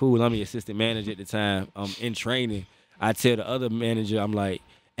 all right, cool. I'm the assistant manager at the time. I'm in training. I tell the other manager, I'm like,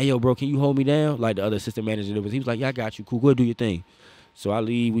 hey, yo, bro, can you hold me down? Like the other assistant manager, he was like, yeah, I got you. Cool, go ahead, do your thing. So I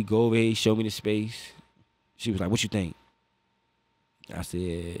leave, we go over here, he show me the space. She was like, what you think? I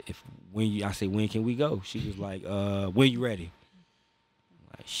said, when can we go? She was like, when you ready?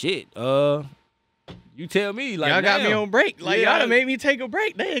 I'm like, shit, you tell me. Like, y'all got me on break. Like, y'all done made me take a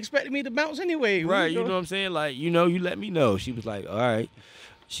break. They expected me to bounce anyway. Right, you know what I'm saying? Like, you let me know. She was like, all right.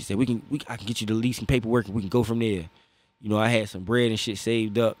 She said, I can get you the lease and paperwork and we can go from there. You know, I had some bread and shit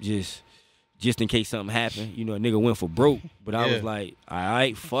saved up just in case something happened. You know, a nigga went for broke. But I was like, all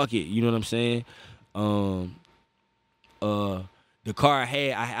right, fuck it. You know what I'm saying? The car I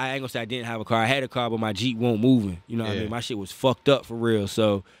had, I ain't gonna say I didn't have a car. I had a car, but my Jeep won't moving. You know what I mean? My shit was fucked up for real.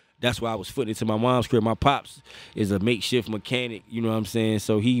 So that's why I was footing into my mom's crib. My pops is a makeshift mechanic. You know what I'm saying?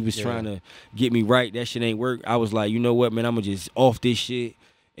 So he was trying to get me right. That shit ain't work. I was like, you know what, man? I'm gonna just off this shit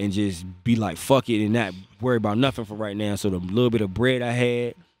and just be like, fuck it, and not worry about nothing for right now. So the little bit of bread I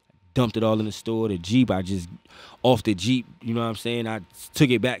had, dumped it all in the store. The Jeep, I just off the Jeep, you know what I'm saying? I took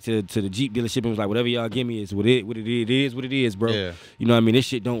it back to the Jeep dealership and was like, whatever y'all give me is what it is, bro. Yeah. You know what I mean? This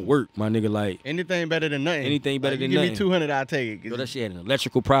shit don't work, my nigga. Like, anything better than nothing. Anything better than nothing. Give me 200, I'll take it. Yo, that shit had an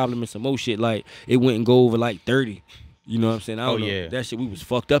electrical problem and some more shit. Like, it wouldn't go over like 30. You know what I'm saying? I don't know. That shit, we was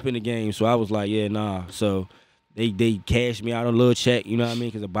fucked up in the game. So I was like, yeah, nah. So they cashed me out a little check, you know what I mean?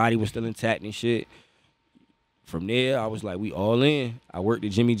 Because the body was still intact and shit. From there, I was like, we all in. I worked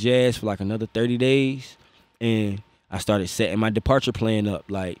at Jimmy Jazz for like another 30 days. And I started setting my departure plan up.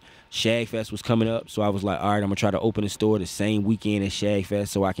 Like, Shag Fest was coming up. So I was like, all right, I'm going to try to open the store the same weekend as Shag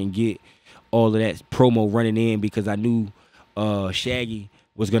Fest so I can get all of that promo running in, because I knew Shaggy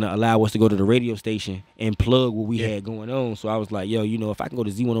was going to allow us to go to the radio station and plug what we had going on. So I was like, yo, you know, if I can go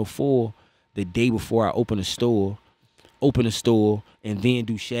to Z104 the day before I open the store, and then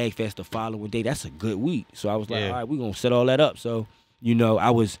do Shag Fest the following day, that's a good week. So I was like, all right, we're going to set all that up. So, you know, I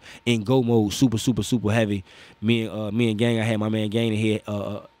was in go mode, super, super, super heavy. Me and Gang, I had my man Gang in here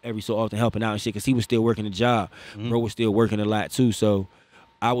every so often helping out and shit, because he was still working the job. Bro was still working a lot too. So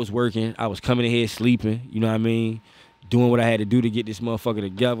I was working. I was coming in here sleeping, you know what I mean? Doing what I had to do to get this motherfucker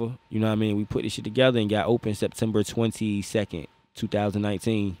together. You know what I mean? We put this shit together and got open September 22nd,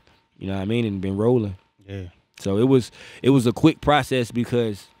 2019. You know what I mean? And been rolling. Yeah. So it was a quick process,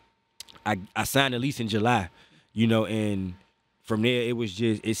 because I signed a lease in July, you know, and from there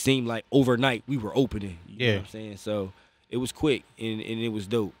it seemed like overnight we were opening. You know what I'm saying? So it was quick and it was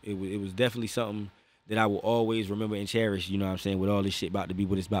dope. It was definitely something that I will always remember and cherish, you know what I'm saying, with all this shit about to be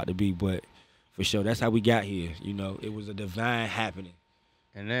what it's about to be. But for sure, that's how we got here. You know, it was a divine happening.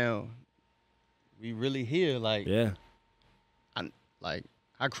 And now we really here, like, like,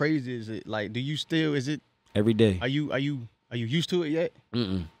 how crazy is it? Like, is it every day? Are you used to it yet?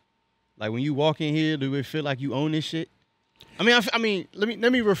 Mm-mm. Like, when you walk in here, do it feel like you own this shit? I mean, let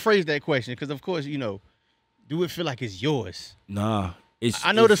me rephrase that question, because of course, you know, do it feel like it's yours? Nah.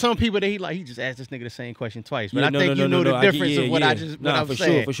 I know there's some people that he just asked this nigga the same question twice, but I think you know the difference of what I just what I'm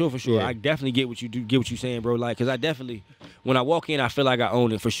saying. For sure. Yeah. I definitely get what you're saying, bro. Like, cause I definitely, when I walk in, I feel like I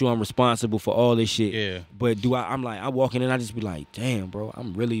own it. For sure, I'm responsible for all this shit. Yeah. But I walk in and I just be like, damn, bro,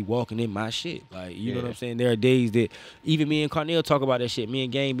 I'm really walking in my shit. Like, you know what I'm saying? There are days that even me and Carnell talk about that shit. Me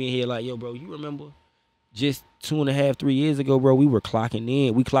and Gang being here like, yo, bro, you remember just 2.5, 3 years ago, bro, we were clocking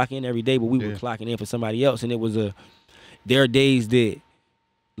in. We clock in every day, but we were clocking in for somebody else. And there are days that,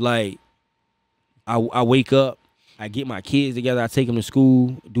 like, I wake up, I get my kids together, I take them to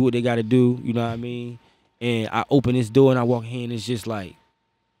school, do what they got to do, you know what I mean? And I open this door and I walk in and it's just like,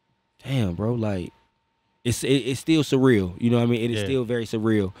 damn, bro, like, it's still surreal, you know what I mean? It is still very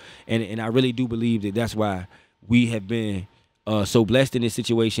surreal. And I really do believe that that's why we have been so blessed in this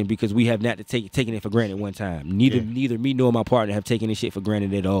situation, because we have not taken it for granted one time. Neither me nor my partner have taken this shit for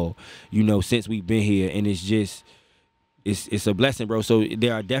granted at all, you know, since we've been here. And it's just, it's a blessing, bro. So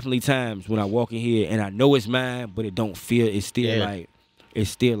there are definitely times when I walk in here and I know it's mine, but it don't feel, it's still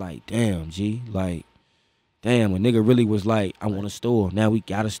like, damn, G, like, damn, a nigga really was like, I want a store. Now we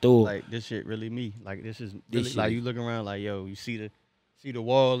got a store. Like, this shit really me. Like, this is really, like, you looking around like, yo, you see the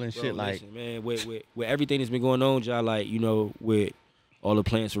wall and shit, like. Listen, man, with everything that's been going on, y'all, like, you know, with all the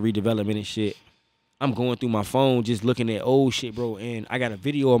plans for redevelopment and shit, I'm going through my phone just looking at old shit, bro, and I got a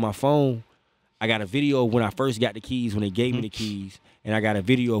video on my phone. I got a video of when I first got the keys, when they gave me the keys, and I got a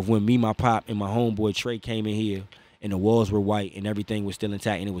video of when me, my pop, and my homeboy Trey came in here, and the walls were white, and everything was still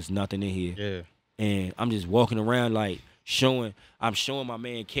intact, and it was nothing in here. Yeah. And I'm just walking around like, I'm showing my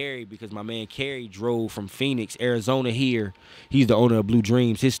man Kerry, because my man Kerry drove from Phoenix, Arizona here. He's the owner of Blue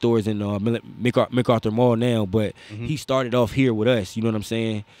Dreams. His store's in MacArthur Mall now, but he started off here with us, you know what I'm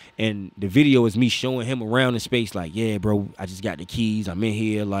saying? And the video is me showing him around the space like, yeah, bro, I just got the keys. I'm in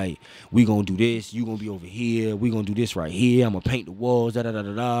here. Like, we gonna do this. You gonna be over here. We gonna do this right here. I'm gonna paint the walls,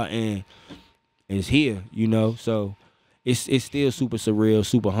 da-da-da-da-da. And it's here, you know? So it's still super surreal,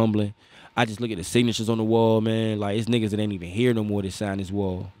 super humbling. I just look at the signatures on the wall, man. Like, it's niggas that ain't even here no more that sign this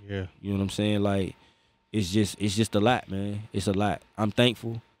wall. Yeah. You know what I'm saying? Like, it's just a lot, man. It's a lot. I'm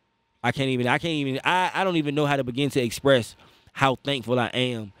thankful. I don't even know how to begin to express how thankful I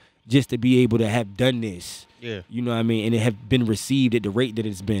am just to be able to have done this. Yeah. You know what I mean? And it have been received at the rate that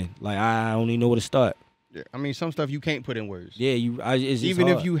it's been. Like, I don't even know where to start. Yeah. I mean, some stuff you can't put in words. Yeah, it's even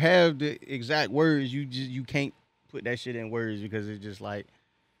hard. if you have the exact words, you can't put that shit in words, because it's just like,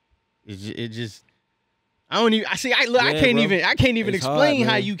 it just I don't even. I can't even It's explain hard,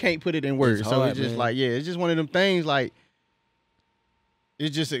 how man. you can't put it in words. It's So hard, it's just man. like, yeah, it's just one of them things. Like,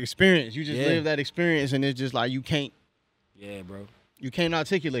 it's just an experience. You just live that experience, and it's just like you can't bro. you can't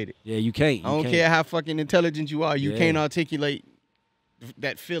articulate it. Yeah, you can't. I don't care how fucking intelligent you are. You can't articulate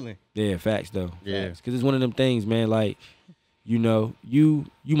that feeling. Yeah, facts though. Yeah. Because it's one of them things, man. Like, you know, you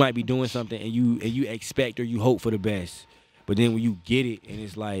might be doing something and you expect or you hope for the best, but then when you get it and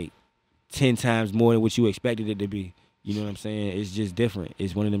it's like 10 times more than what you expected it to be, you know what I'm saying? It's just different.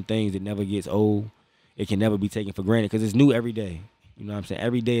 It's one of them things that never gets old. It can never be taken for granted because it's new every day. You know what I'm saying?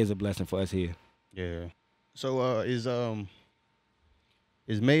 Every day is a blessing for us here. Yeah. So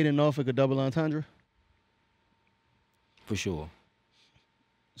is Made in Norfolk a double entendre? For sure.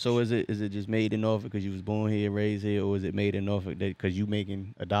 So is it just Made in Norfolk because you was born here, raised here, or is it Made in Norfolk because you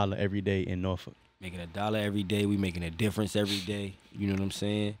making $1 every day in Norfolk? Making $1 every day, we making a difference every day. You know what I'm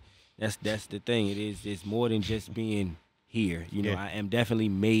saying? That's the thing. It's more than just being here. You know, I am definitely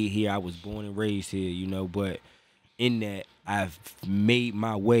made here. I was born and raised here, you know, but in that I've made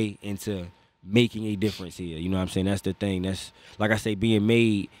my way into making a difference here. You know what I'm saying? That's the thing. That's, like I say, being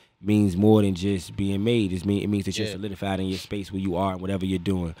made means more than just being made. It means that you're solidified in your space where you are and whatever you're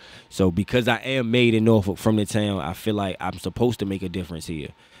doing. So because I am made in Norfolk from the town, I feel like I'm supposed to make a difference here.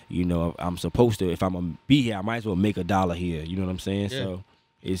 You know, I'm supposed to. If I'm gonna be here, I might as well make $1 here. You know what I'm saying? Yeah. So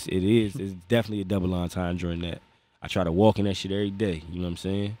it's definitely a double entendre in that. I try to walk in that shit every day. You know what I'm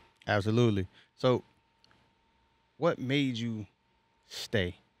saying? Absolutely. So what made you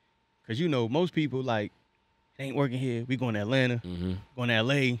stay? Because, you know, most people, like, ain't working here. We going to Atlanta, going to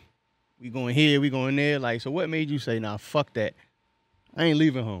L.A., we going here, we going there. Like, so what made you say, nah, fuck that. I ain't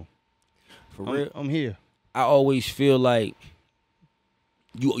leaving home. For real? I'm here. I always feel like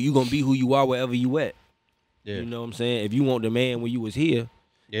you going to be who you are wherever you at. Yeah. You know what I'm saying? If you want the man when you was here,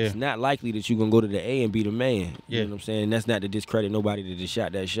 it's not likely that you're going to go to the A and be the man. You know what I'm saying? And that's not to discredit nobody that just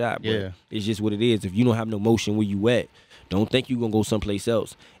shot that shot, but it's just what it is. If you don't have no motion where you at, don't think you're going to go someplace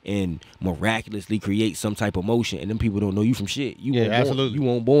else and miraculously create some type of motion, and them people don't know you from shit. You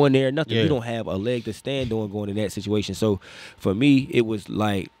weren't born there, nothing. You don't have a leg to stand on going in that situation. So for me, it was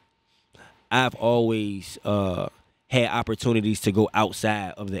like I've always had opportunities to go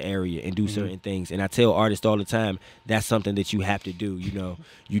outside of the area and do certain things. And I tell artists all the time, that's something that you have to do. You know,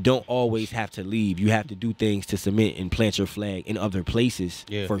 you don't always have to leave. You have to do things to cement and plant your flag in other places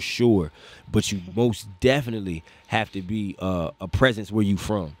for sure. But you most definitely have to be a presence where you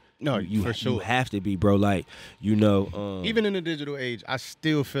from. No, you for sure. You have to be, bro. Like, you know. Even in the digital age, I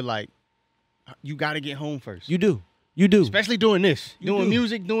still feel like you got to get home first. You do. You do. Especially doing this. Doing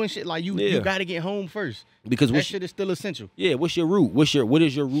music, doing shit. Like, you got to get home first. Because that shit is still essential. Yeah, what's your root? What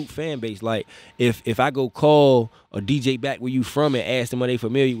is your root fan base? Like, if I go call a DJ back where you from and ask them are they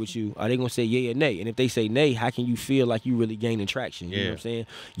familiar with you, are they gonna say yay or nay? And if they say nay, how can you feel like you really gaining traction? You know what I'm saying?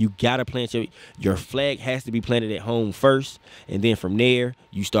 You gotta plant your flag has to be planted at home first, and then from there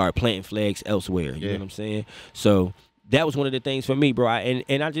you start planting flags elsewhere. You know what I'm saying? So that was one of the things for me, bro.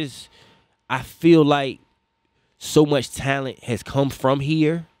 I feel like so much talent has come from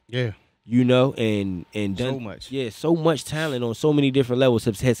here. Yeah. You know, and done so much. Yeah, so much talent on so many different levels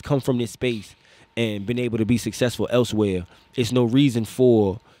has come from this space and been able to be successful elsewhere. It's no reason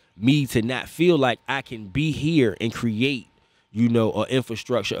for me to not feel like I can be here and create, you know, an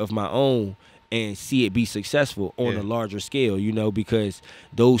infrastructure of my own and see it be successful on a larger scale, you know, because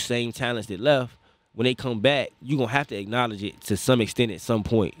those same talents that left, when they come back, you're going to have to acknowledge it to some extent at some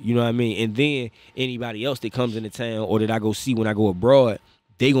point. You know what I mean? And then anybody else that comes into town or that I go see when I go abroad,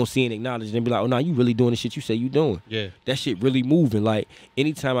 they going to see and acknowledge it and be like, oh, no, you really doing the shit you say you doing. Yeah. That shit really moving. Like,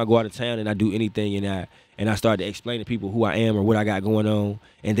 anytime I go out of town and I do anything and and I started to explain to people who I am or what I got going on,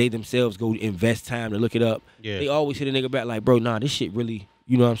 and they themselves go invest time to look it up, they always hit a nigga back like, bro, nah, this shit really,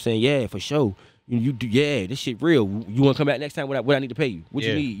 you know what I'm saying? Yeah, for sure. You do, yeah, this shit real. You want to come back next time? What I need to pay you? What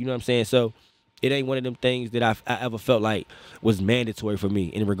you need? You know what I'm saying? So it ain't one of them things that I ever felt like was mandatory for me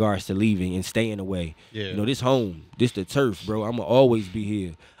in regards to leaving and staying away. Yeah. You know, this home, this the turf, bro. I'm going to always be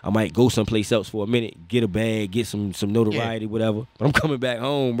here. I might go someplace else for a minute, get a bag, get some notoriety, whatever. But I'm coming back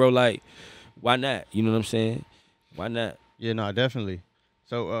home, bro. Like, why not? You know what I'm saying? Why not? Yeah, no, definitely.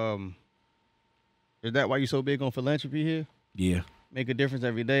 So, is that why you so big on philanthropy here? Yeah. Make a difference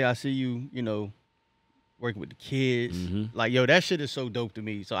every day. I see you, you know, working with the kids. Like, yo, that shit is so dope to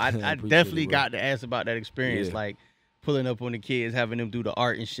me. So I definitely got to ask about that experience. Like, pulling up on the kids, having them do the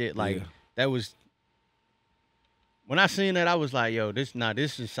art and shit. Like, that was, when I seen that, I was like, yo, this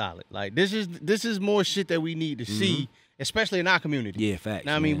is solid. Like, this is more shit that we need to see, especially in our community. Yeah, facts.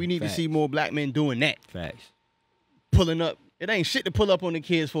 Now, I mean, we need to see more black men doing that. Facts. Pulling up. It ain't shit to pull up on the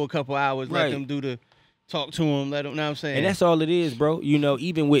kids for a couple hours, let them do the, talk to them, let them, know what I'm saying? And that's all it is, bro. You know,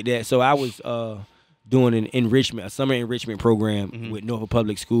 even with that, so I was doing a summer enrichment program with Norfolk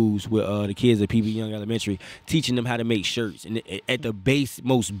Public Schools with the kids at PB Young Elementary, teaching them how to make shirts, and at the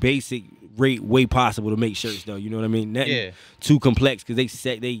most basic way possible to make shirts, though. You know what I mean? Nothing too complex, because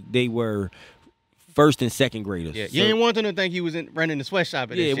they were first and second graders. Yeah, so, you ain't want them to think you was running the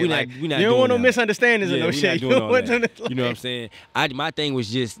sweatshop. Yeah, we not. You don't want no misunderstandings or no shit. You know what I'm saying? My thing was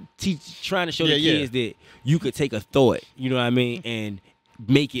just trying to show the kids that you could take a thought, you know what I mean, and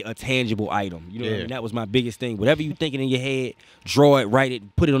make it a tangible item. You know what I mean? That was my biggest thing. Whatever you thinking in your head, draw it, write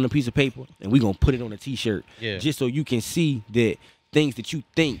it, put it on a piece of paper, and we gonna put it on a t-shirt. Yeah. Just so you can see that things that you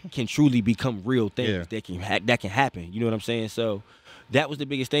think can truly become real things that can happen. You know what I'm saying? So that was the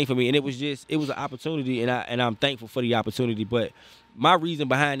biggest thing for me, and it was an opportunity, and I'm thankful for the opportunity. But my reason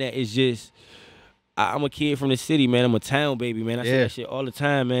behind that is just I'm a kid from the city, man. I'm a town baby, man. I say that shit all the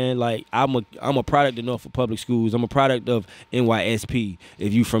time, man. Like I'm a product of Norfolk Public Schools. I'm a product of NYSP.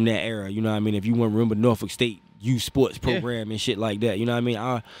 If you from that era, you know what I mean. If you want to remember Norfolk State youth sports program and shit like that, you know what I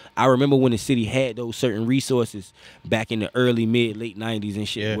mean. I remember when the city had those certain resources back in the early late 90s and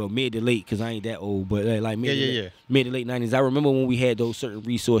shit. Well, mid to late, because I ain't that old, but like mid to late 90s. I remember when we had those certain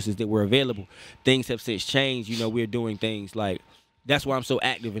resources that were available. Things have since changed. You know, we're doing things like. That's why I'm so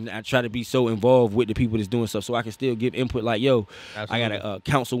active, and I try to be so involved with the people that's doing stuff, so I can still give input. Like, yo, absolutely. I got a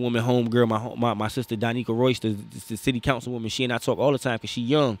councilwoman homegirl, my sister Donika Royster, the city councilwoman. She and I talk all the time because she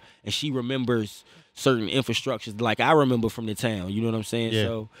young and she remembers certain infrastructures like I remember from the town. You know what I'm saying? Yeah.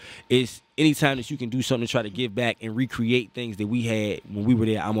 So it's anytime that you can do something to try to give back and recreate things that we had when we were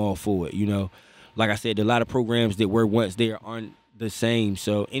there, I'm all for it. You know, like I said, a lot of programs that were once there aren't the same.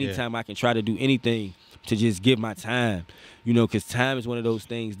 So anytime I can try to do anything to just give my time, you know, because time is one of those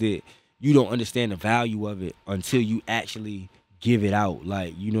things that you don't understand the value of it until you actually give it out.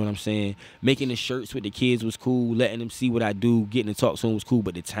 Like, you know what I'm saying? Making the shirts with the kids was cool. Letting them see what I do, getting to talk to them was cool.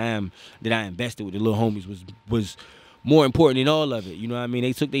 But the time that I invested with the little homies was more important than all of it. You know what I mean?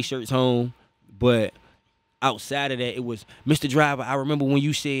 They took their shirts home, but outside of that, it was, Mr. Driver, I remember when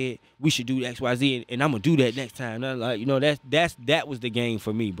you said we should do X, Y, Z, and I'm gonna do that next time. And like, you know, that was the game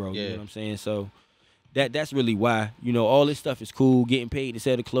for me, bro. You know what I'm saying? So that's really why, you know, all this stuff is cool. Getting paid to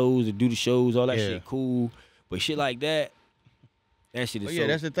sell the clothes, to do the shows, all that shit cool. But shit like that shit is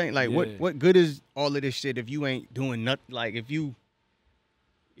that's the thing. Like, what good is all of this shit if you ain't doing nothing? Like, if you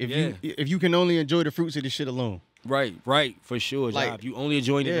can only enjoy the fruits of this shit alone. Right, for sure. Like, if you only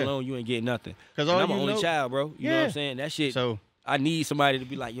enjoying it alone, you ain't getting nothing. Because I'm an only child, bro. You know what I'm saying? That shit. So I need somebody to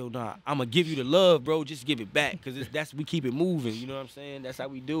be like, yo, nah, I'm gonna give you the love, bro. Just give it back, because we keep it moving. You know what I'm saying? That's how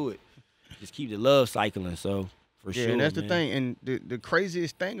we do it. Just keep the love cycling. So for sure, and that's the thing. And the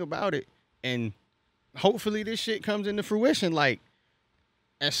craziest thing about it, and hopefully this shit comes into fruition. Like,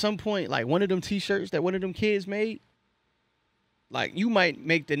 at some point, like one of them T-shirts that one of them kids made, like you might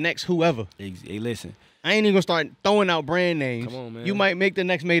make the next whoever. Hey, listen. I ain't even gonna start throwing out brand names. Come on, man. You might make the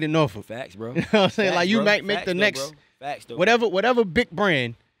next Made in Norfolk. Facts, bro. You know what I'm saying? Facts, like, you bro. might make Facts, the next, Facts, though. whatever big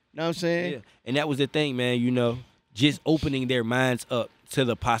brand. You know what I'm saying? Yeah. And that was the thing, man. You know, just opening their minds up to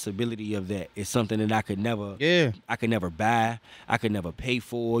the possibility of that is something that I could never buy. I could never pay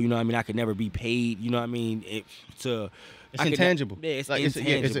for. You know what I mean? I could never be paid. You know what I mean? It's intangible. It's like,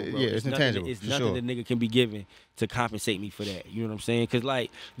 intangible, bro. It's intangible. It's nothing the nigga can be given to compensate me for that. You know what I'm saying? Because,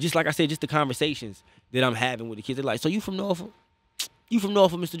 like I said, just the conversations that I'm having with the kids. They're like, so you from Norfolk? You from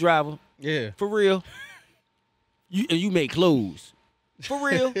Norfolk, Mr. Driver? Yeah. For real? You make clothes? For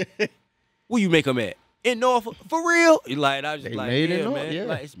real? Where you make them at? In Norfolk? For real? Like, I was just like, made in yeah, Norfolk, man. yeah.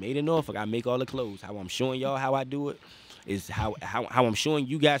 Like, it's made in Norfolk. I make all the clothes. How I'm showing y'all how I do it. Is how I'm showing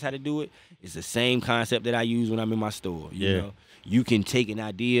you guys how to do it. It's the same concept that I use when I'm in my store. You know, you can take an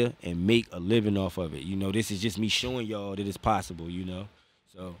idea and make a living off of it. You know, this is just me showing y'all that it's possible. You know,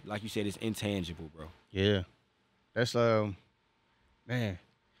 so like you said, it's intangible, bro. Yeah, that's man.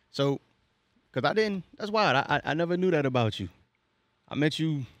 So, cause that's wild. I never knew that about you. I met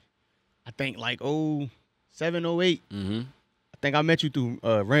you, I think like 07, 08. I think I met you through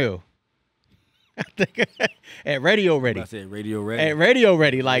Rail. I think at Radio Ready. I said Radio Ready. At Radio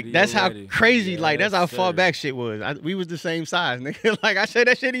Ready. Like, Radio that's how Ready. crazy, Yes, like, that's how far sir. back shit was. We was the same size, nigga. Like, I said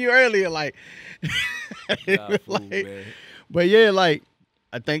that shit to you earlier, like. Nah, fool, like, man. but yeah, like,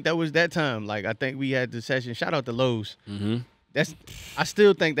 I think that was that time. Like, I think we had the session. Shout out to Lowe's. I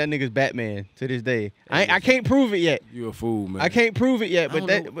still think that nigga's Batman to this day. I can't prove it yet. You a fool, man. I can't prove it yet, I but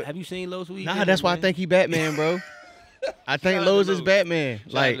don't know. but Have you seen Lowe's Week? nah, that's why I think he Batman, bro. I think Shout out to Lowe's is Lowe's. Batman. Shout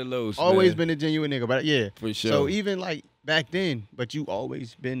out Like, to Lowe's, always man. been a genuine nigga, but yeah. For sure. So even like back then, but you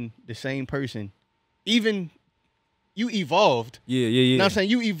always been the same person. Even you evolved. Yeah. You know what I'm saying?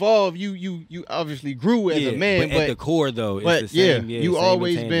 You evolved. You obviously grew as a man, but at the core though, it's but the same, you same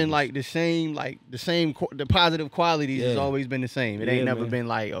always been intangibles. like the same. The positive qualities has Yeah. always been the same. It Yeah, ain't never man. been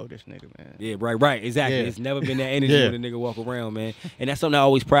like, oh, this nigga, man. Yeah, right, exactly. Yeah. It's never been that energy Yeah. when a nigga walk around, man. And that's something I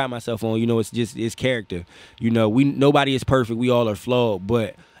always pride myself on. You know, it's character. You know, nobody is perfect. We all are flawed,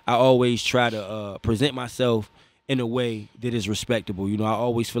 but I always try to present myself in a way that is respectable. You know, I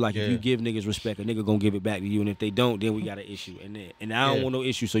always feel like if you give niggas respect, a nigga gonna give it back to you. And if they don't, then we got an issue. And I don't want no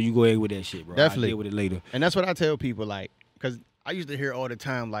issue, so you go ahead with that shit, bro. Definitely. I'll deal with it later. And that's what I tell people, like, because I used to hear all the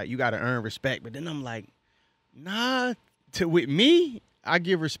time, like, you got to earn respect. But then I'm like, nah, with me, I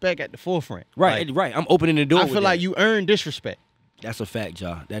give respect at the forefront. Right, Like, right. I'm opening the door I with feel that. like you earn disrespect. That's a fact,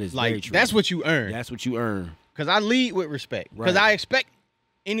 y'all. That is Like, very true. that's what you earn. That's what you earn. Because I lead with respect. Because Right. I expect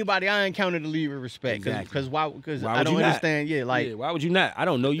anybody I encounter to lead with respect. Exactly. Because Why I would don't you not? understand. Yeah, like, why would you not? I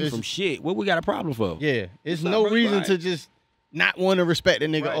don't know you It's- from shit. What we got a problem for? yeah, it's What's no up, bro? reason Right. to just not want to respect a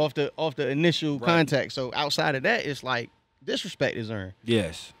nigga Right. off the initial Right. contact. So outside of that, it's like disrespect is earned.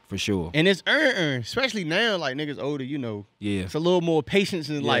 Yes, for sure. And it's earned, especially now, like niggas older, you know. Yeah. It's a little more patience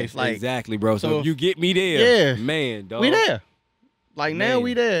in life. Yes, Like, exactly, bro. So so if you get me there, Yeah. man, dog. we there. Like, now Man.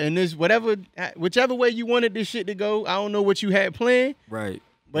 we there. And this whichever way you wanted this shit to go, I don't know what you had planned, Right.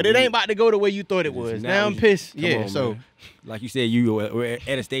 but it ain't about to go the way you thought it was. Now I'm pissed. Come Yeah, on, so, man. Like you said, we're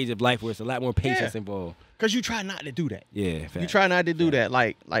at a stage of life where it's a lot more patience involved. because you try not to do that. Yeah, You fact. try not to do that.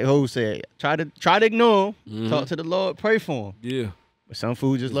 Like Ho said, try to ignore him, talk to the Lord, pray for him. Yeah. But some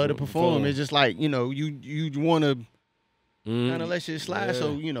fools just love to perform. It's just like, you know, you want to kind of let shit slide. Yeah.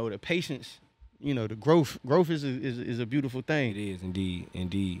 So, you know, the patience, you know, the growth is a beautiful thing. It is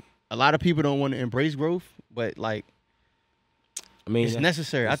indeed. A lot of people don't want to embrace growth, but like, I mean, it's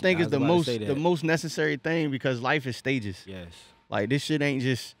necessary. I think I it's was about to say the that. most necessary thing because life is stages. Yes. Like, this shit ain't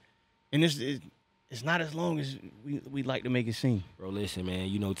just, and it's not as long as we like to make it seem. Bro, listen, man.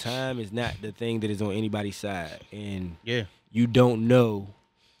 You know, time is not the thing that is on anybody's side, and Yeah. you don't know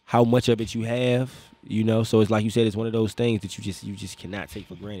how much of it you have. You know, so it's like you said, it's one of those things that you just cannot take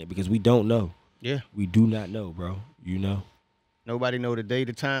for granted because we don't know. Yeah. We do not know, bro. You know. Nobody know the day,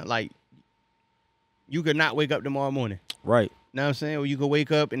 the time. Like, you could not wake up tomorrow morning. Right. Know what I'm saying? Or you could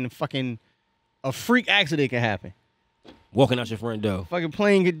wake up and a freak accident can happen. Walking out your front door. Fucking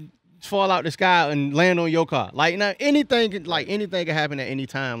plane could fall out the sky and land on your car. Like, now anything could happen at any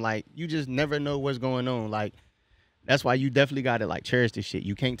time. Like, you just never know what's going on. Like, that's why you definitely gotta like cherish this shit.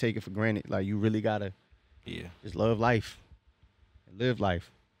 You can't take it for granted. Like, you really gotta just love life and live life.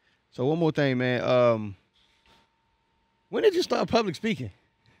 So one more thing, man. When did you start public speaking?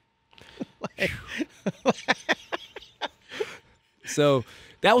 So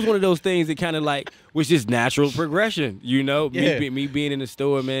that was one of those things that kind of like was just natural progression, you know? Yeah. Me being in the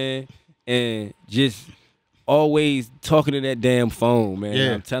store, man, and just always talking to that damn phone, man.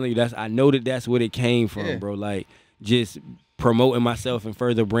 Yeah. I'm telling you, I know that's where it came from, Yeah. bro. Like, just promoting myself and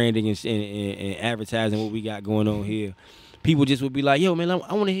further branding and advertising what we got going on here. People just would be like, yo, man, I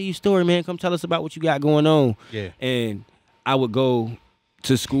want to hear your story, man. Come tell us about what you got going on. Yeah. And I would go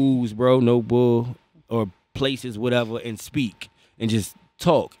to schools, bro, no bull, or places, whatever, and speak and just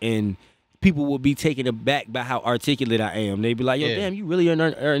talk. And people would be taken aback by how articulate I am. They'd be like, yo, Yeah. damn, you really are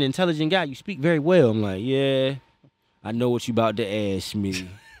an intelligent guy. You speak very well. I'm like, yeah, I know what you about to ask me.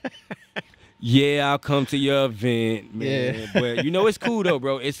 Yeah, I'll come to your event, man. Yeah. But, you know, it's cool, though,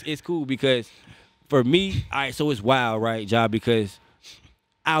 bro. It's cool because for me, all right, so it's wild, right, Job, because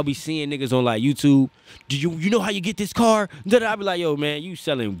I'll be seeing niggas on like YouTube. Do you know how you get this car? I'll be like, yo, man, you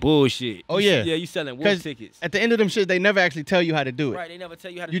selling bullshit. Oh, yeah. Yeah, you selling wolf tickets. At the end of them shit, they never actually tell you how to do it. Right, they never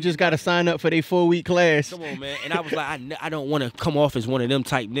tell you how to You do just it. got to sign up for their 4-week class. Come on, man. And I was like, I don't want to come off as one of them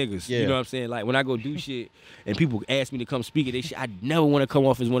type niggas. Yeah. You know what I'm saying? Like, when I go do shit and people ask me to come speak at they shit, I never want to come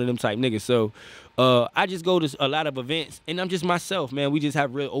off as one of them type niggas. So I just go to a lot of events, and I'm just myself, man. We just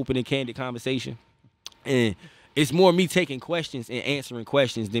have real open and candid conversation. And it's more me taking questions and answering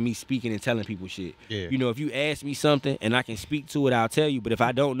questions than me speaking and telling people shit. Yeah. You know, if you ask me something and I can speak to it, I'll tell you. But if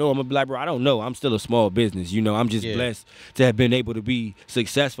I don't know, I'm going to be like, bro, I don't know. I'm still a small business. You know, I'm just blessed to have been able to be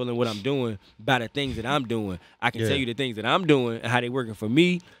successful in what I'm doing by the things that I'm doing. I can tell you the things that I'm doing and how they working for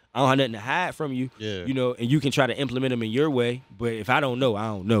me. I don't have nothing to hide from you, you know, and you can try to implement them in your way. But if I don't know, I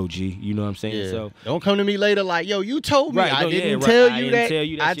don't know, G. You know what I'm saying? Yeah. So don't come to me later like, yo, you told me. Right, I no, didn't yeah, tell right. you I that. didn't tell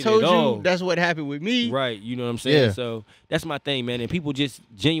you that I shit told at you all. that's what happened with me. Right, you know what I'm saying? Yeah. So that's my thing, man. And people just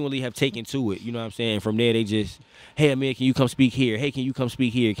genuinely have taken to it, you know what I'm saying? And from there, they just, hey, man, can you come speak here? Hey, can you come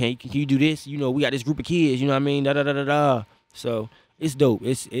speak here? Can you do this? You know, we got this group of kids, you know what I mean? Da-da-da-da-da. So it's dope.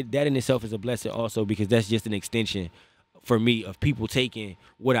 That in itself is a blessing also, because that's just an extension for me of people taking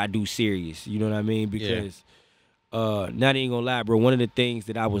what I do serious. You know what I mean? Because not even gonna lie, bro, one of the things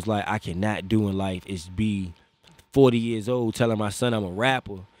that I was like, I cannot do in life is be 40 years old telling my son I'm a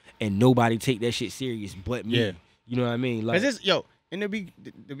rapper and nobody take that shit serious but me. Yeah. You know what I mean? Like, Cause it's, and to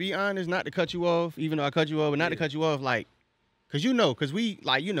be honest, not to cut you off, even though I cut you off, but not to cut you off, like, cause cause we,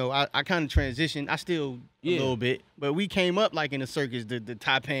 like, you know, I kind of transitioned. I still a little bit, but we came up like in the circus, the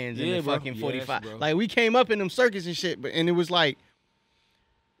Taipans and the bro. fucking 45. Yes, bro. Like we came up in them circus and shit, and it was like,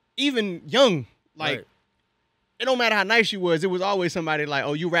 even young, like, it don't matter how nice you was, it was always somebody like,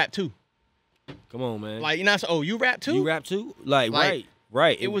 oh, you rap too. Come on, man. Like, you know, oh, you rap too? You rap too? Like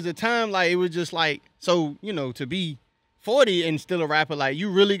right. It was a time, like, it was just like, so, you know, to be 40 and still a rapper, like, you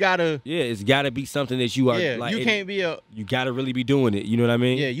really gotta. Yeah, it's gotta be something that you are. Yeah, like, you can't be a. You gotta really be doing it. You know what I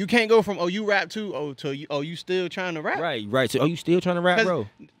mean? Yeah, you can't go from, oh, you rap too, to you still trying to rap. Right. So, you still trying to rap, bro?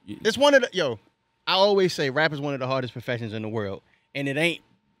 It's one of the, I always say rap is one of the hardest professions in the world, and it ain't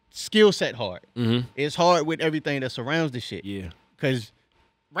skill set hard. Mm-hmm. It's hard with everything that surrounds the shit. Yeah. Cause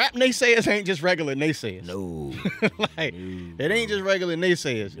rap naysayers ain't just regular naysayers. No. Like, it ain't just regular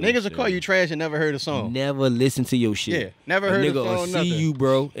naysayers. Niggas will call you trash and never heard a song. Never listen to your shit. Yeah, never heard a nigga song, will see nothing. you,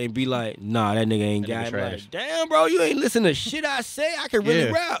 bro, and be like, nah, that nigga ain't got it. trash. Like, damn, bro, you ain't listen to shit I say. I can really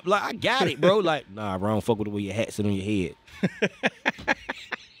Yeah. rap. Like, I got it, bro. Like, nah, bro, I don't fuck with the way your hat sit on your head.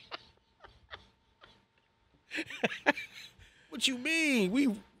 What you mean?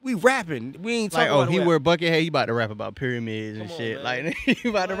 We rapping. We ain't Like, talking oh, about he rap. wear bucket hat, he about to rap about pyramids and Come on, shit. man. Like, he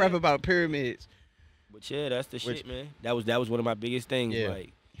about to rap about pyramids. But yeah, that's the shit, man. That was one of my biggest things. Yeah.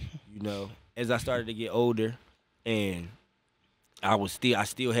 Like, you know, as I started to get older, and I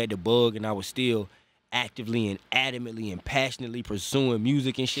still had the bug, and I was still actively and adamantly and passionately pursuing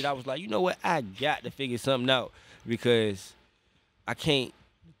music and shit. I was like, you know what? I got to figure something out, because I can't.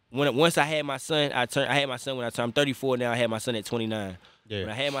 Once I had my son, I had my son when I'm 34 now. I had my son at 29. Yeah. When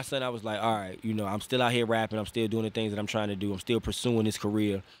I had my son, I was like, all right, you know, I'm still out here rapping. I'm still doing the things that I'm trying to do. I'm still pursuing this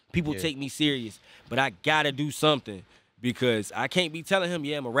career. People take me serious, but I gotta do something, because I can't be telling him,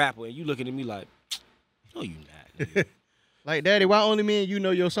 yeah, I'm a rapper, and you looking at me like, no, you not. Nigga. Like, Daddy, why only me and you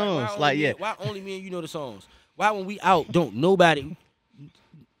know your songs? Why only me and you know the songs? Why when we out don't nobody?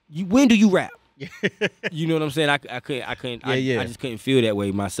 When do you rap? You know what I'm saying? I couldn't. I just couldn't feel that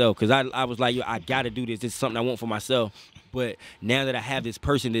way myself, because I was like, yo, I gotta do this. This is something I want for myself. But now that I have this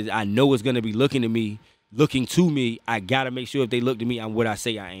person that I know is gonna be looking to me, I gotta make sure if they look to me, I'm what I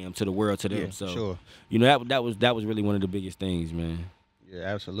say I am to the world, to them. Yeah, so sure. you know, that was really one of the biggest things, man. Yeah,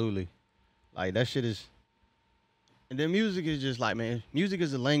 absolutely. Like, that shit is. And then music is just like, man, music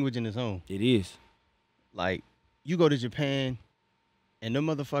is a language in its own. It is. Like, you go to Japan, and them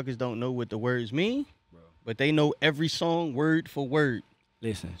motherfuckers don't know what the words mean, but they know every song word for word.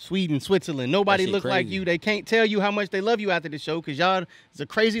 Listen, Sweden, Switzerland, nobody look like you. They can't tell you how much they love you after the show, because y'all, it's a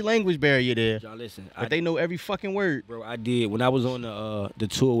crazy language barrier there. y'all listen. But they know every fucking word. Bro, I did. When I was on the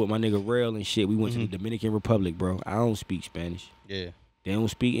tour with my nigga Rail and shit, we went to the Dominican Republic, bro. I don't speak Spanish. Yeah. They don't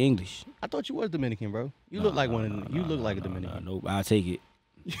speak English. I thought you was Dominican, bro. You look like one of them. You look like a Dominican. Nope, I'll take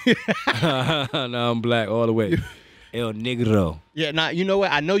it. No, I'm black all the way. El Negro. Yeah, nah, you know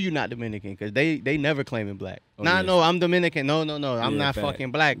what? I know you're not Dominican, because they never claiming black. Oh, nah, yes. no, I'm Dominican. No, I'm not fact.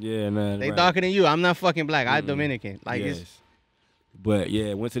 fucking black. Yeah, man. They right. darker than you. I'm not fucking black. I'm Dominican. Like, yes. it's. But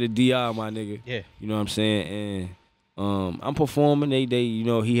yeah, went to the DR, my nigga. Yeah. You know what I'm saying? And I'm performing. They you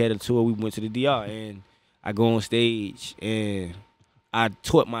know, he had a tour. We went to the DR, and I go on stage, and I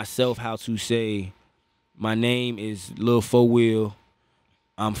taught myself how to say, my name is Lil 4 Wheel.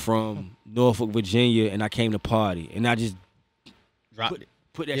 I'm from Norfolk, Virginia, and I came to party, and I just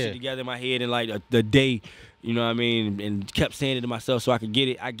put that shit together in my head in like the day, you know what I mean, and kept saying it to myself so I could get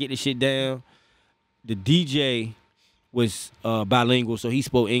it. I get the shit down. The DJ was bilingual, so he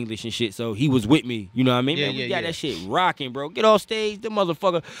spoke English and shit, so he was with me, you know what I mean? Man, we got that shit rocking, bro. Get off stage, the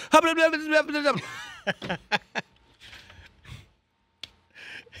motherfucker.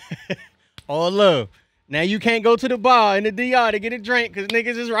 All love. Now you can't go to the bar in the DR to get a drink because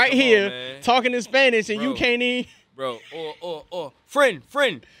niggas is right here talking in Spanish and you can't even. Bro, friend,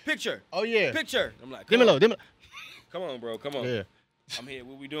 picture. Oh yeah, picture. I'm like, dímelo. Come on, bro, come on. Yeah. I'm here.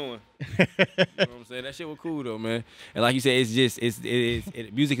 What we doing? You know what I'm saying? That shit was cool though, man. And like you said,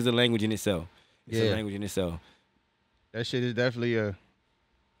 music is a language in itself. It's a language in itself. That shit is definitely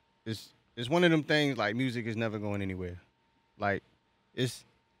it's one of them things. Like music is never going anywhere. Like it's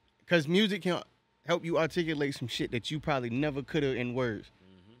because music can help you articulate some shit that you probably never could have in words.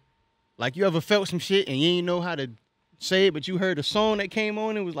 Mm-hmm. Like you ever felt some shit and you ain't know how to say it, but you heard a song that came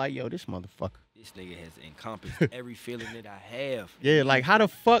on and was like, yo, this motherfucker. This nigga has encompassed every feeling that I have. Yeah, like how the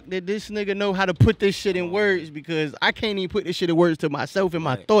fuck did this nigga know how to put this shit in words? Because I can't even put this shit in words to myself and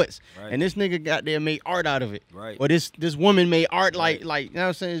my thoughts. Right. And this nigga got there made art out of it. Right. Or this woman made art like you know what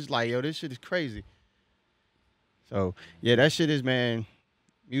I'm saying? It's like, yo, this shit is crazy. So yeah, that shit is, man.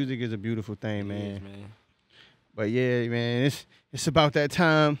 Music is a beautiful thing, man. But yeah, man, it's about that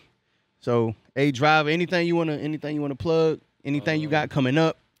time. So, hey, driver, anything you wanna plug? Anything you got coming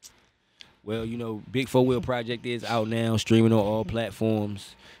up? Well, you know, Big 4-Wheel Project is out now, streaming on all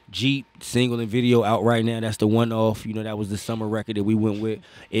platforms. Jeep, single and video out right now. That's the one-off. You know, that was the summer record that we went with.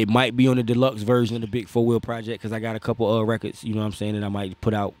 It might be on the deluxe version of the Big 4-Wheel Project because I got a couple records, you know what I'm saying, that I might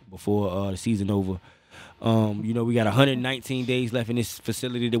put out before the season over. You know, we got 119 days left in this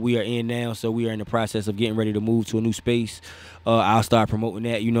facility that we are in now, so we are in the process of getting ready to move to a new space. I'll start promoting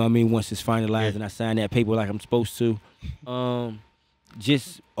that, you know what I mean, once it's finalized and I sign that paper like I'm supposed to.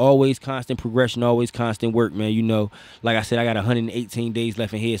 Just always constant progression, always constant work, man. You know, like I said, I got 118 days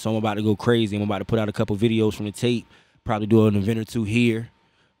left in here, so I'm about to go crazy. I'm about to put out a couple videos from the tape, probably do an event or two here.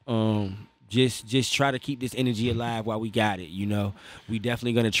 Just try to keep this energy alive while we got it, you know. We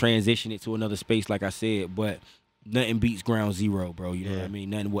definitely going to transition it to another space, like I said, but nothing beats ground zero, bro. You know what I mean?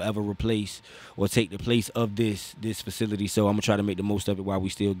 Nothing will ever replace or take the place of this facility, so I'm going to try to make the most of it while we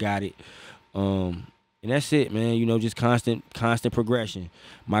still got it. And that's it, man. You know, just constant progression.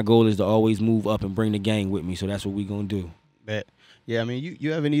 My goal is to always move up and bring the gang with me, so that's what we going to do. Bet. Yeah, I mean,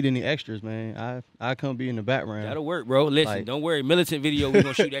 you ever need any extras, man, I come be in the background. That'll work, bro. Listen, like, don't worry. Militant video, we're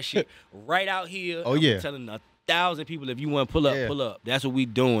going to shoot that shit right out here. Oh, I'm telling 1,000 people if you want to pull up, pull up. That's what we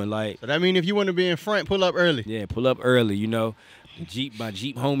doing. Like, so that mean if you want to be in front, pull up early. Yeah, pull up early, you know. My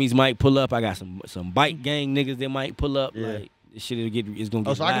Jeep homies might pull up. I got some bike gang niggas that might pull up. Yeah. Like, this shit is gonna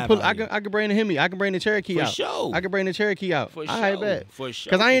get. So I can bring the Hemi. I can bring the Cherokee out. For sure. I can bring the Cherokee out. For sure. I bet. For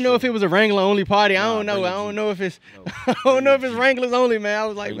sure. Cause I didn't know if it was a Wrangler only party. I don't know. I don't know if it's. I don't know if it's Wranglers only, man. I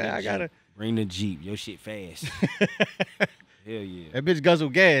was like, man, I gotta bring the Jeep. Your shit fast. Hell yeah. That bitch guzzle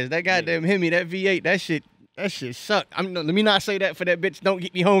gas. That goddamn Hemi. That V8. That shit sucked. Let me not say that for that bitch. Don't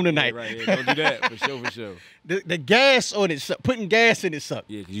get me home tonight. Right. Yeah, don't do that. For sure. The gas on it. Putting gas in it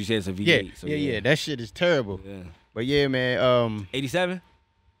sucked. Yeah, cause you said it's a V8. Yeah. So yeah. That shit is terrible. Yeah. But yeah, man. 87?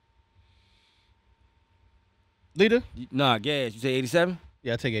 Leader? Nah, gas. You say 87?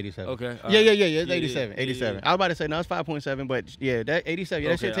 Yeah, I take 87. Okay. Yeah. It's 87. 87. I was about to say, no, it's 5.7, but yeah, that 87. Yeah,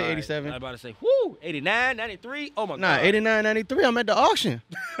 that shit take 87. I was about to say, whoo, 89, 93. Oh my God. Nah, 89, 93. I'm at the auction.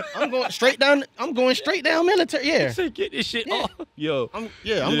 I'm going straight down military. Yeah. Get this shit off. Yo. I'm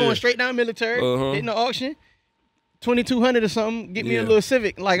going straight down military. Hitting the auction. 2,200 or something. Get me a little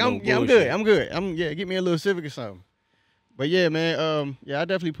Civic. Like I'm good. Get me a little Civic or something. But yeah, man. I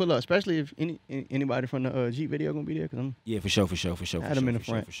definitely pull up, especially if anybody from the Jeep video gonna be there. Cause I'm for sure. I had them in the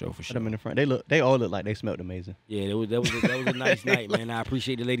front. For sure. Had them in the front. They all look like they smelled amazing. Yeah, that was a nice night, man. I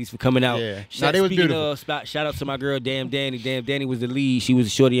appreciate the ladies for coming out. Yeah, they was beautiful. Shout out to my girl, Damn Danny. Damn Danny was the lead. She was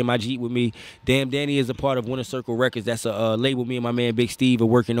a shorty in my Jeep with me. Damn Danny is a part of Winter Circle Records. That's a label me and my man Big Steve are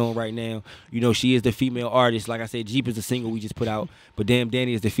working on right now. You know, she is the female artist. Like I said, Jeep is the single we just put out, but Damn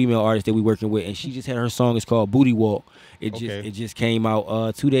Danny is the female artist that we working with, and she just had her song. It's called Booty Walk. It just came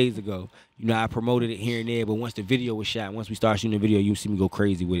out 2 days ago. You know, I promoted it here and there, but once the video was shot, once we start shooting the video, you see me go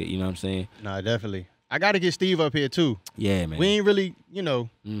crazy with it. You know what I'm saying? Nah, definitely. I got to get Steve up here too. Yeah, man. We ain't really,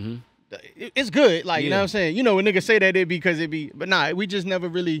 it's good. Like, you know Yeah. what I'm saying? You know, when niggas say that, it because it be, but nah, we just never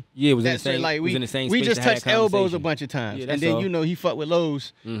really. Yeah, it was in the that shit, same. like, it was in the same. we space just to have touched that elbows a conversation. bunch of times, Yeah, and that's then all. you know he fucked with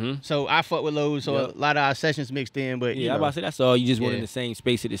Lowe's, Mm-hmm. so I fucked with Lowe's, so Yep. a lot of our sessions mixed in. But Yeah, you I know, about to say that's all. You just went in Yeah. the same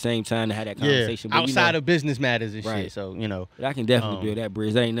space at the same time to have that conversation. yeah, But, outside of business matters and Right. shit. So you know, But I can definitely build that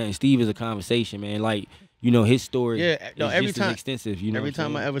bridge. That ain't nothing. Steve is a conversation, man. Like, you know, his story Yeah, is no, every just time- as extensive. You know, every what I'm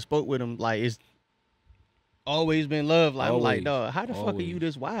time I saying? ever spoke with him, like it's always been love. Like I'm like, Always. dog, how the fuck are you Always.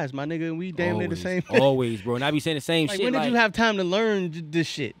 this wise, my nigga? And we damn near the Always. same. Always, bro. And I be saying the same Like shit. when did like, you have time to learn this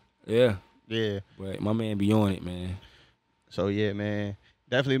shit? Yeah, Yeah. but my man be on it, man. So yeah, man,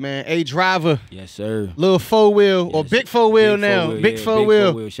 definitely, man. A driver, Yes, sir. little 4-wheel or Yes. big 4-wheel now, four-wheel, big yeah,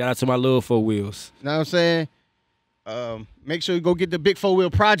 4-wheel. Shout out to my little 4 wheels. You know what I'm saying? Make sure you go get the big 4-wheel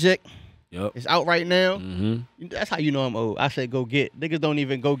project. Yep. It's out right now. Mm-hmm. That's how you know I'm old. I said go get. Niggas don't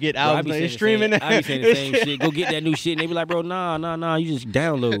even go get Bro, I albums. be It's saying the streaming. same- I be saying the same shit. Go get that new shit. And they be like, bro, nah. You just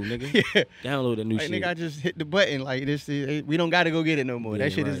download, nigga. Yeah. Download that new Like, shit. nigga, I just hit the button. Like this, we don't got to go get it no more. Yeah,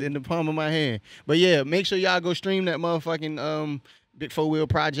 That shit is right. in the palm of my hand. But yeah, make sure y'all go stream that motherfucking big 4-wheel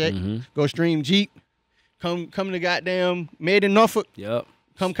project. Mhm. Go stream Jeep. Come to goddamn Made in Norfolk. Yep.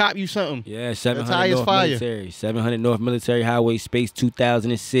 Come cop you something. Yeah, 700 tires North fire. Military. 700 North Military Highway Space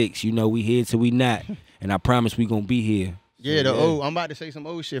 2006. You know, we here till we not. And I promise we gonna be here. Yeah, So, the old. I'm about to say some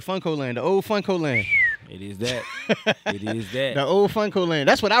old shit. Funko Land. The old Funko Land. It is that. It is that. The old Funko Land.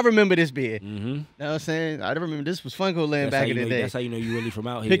 That's what I remember this being. Mm-hmm. You know what I'm saying? I remember this was Funko Land back in the day. That's how you know you really from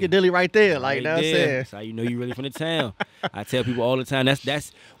out here. Piccadilly right there. Like, Right you know what I'm there. saying? That's how you know you really from the town. I tell people all the time.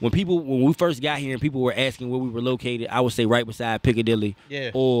 That's when we first got here and people were asking where we were located. I would say right beside Piccadilly. Yeah.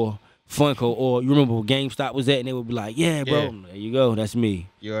 Or Funko, or you remember where GameStop was at, and they would be like, "Yeah, bro, Yeah. there you go. That's me.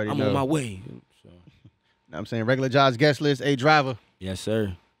 You already I'm know. on my way." So, Know what I'm saying? Regular jobs, guest list, A driver. yes,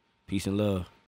 sir. Peace and love.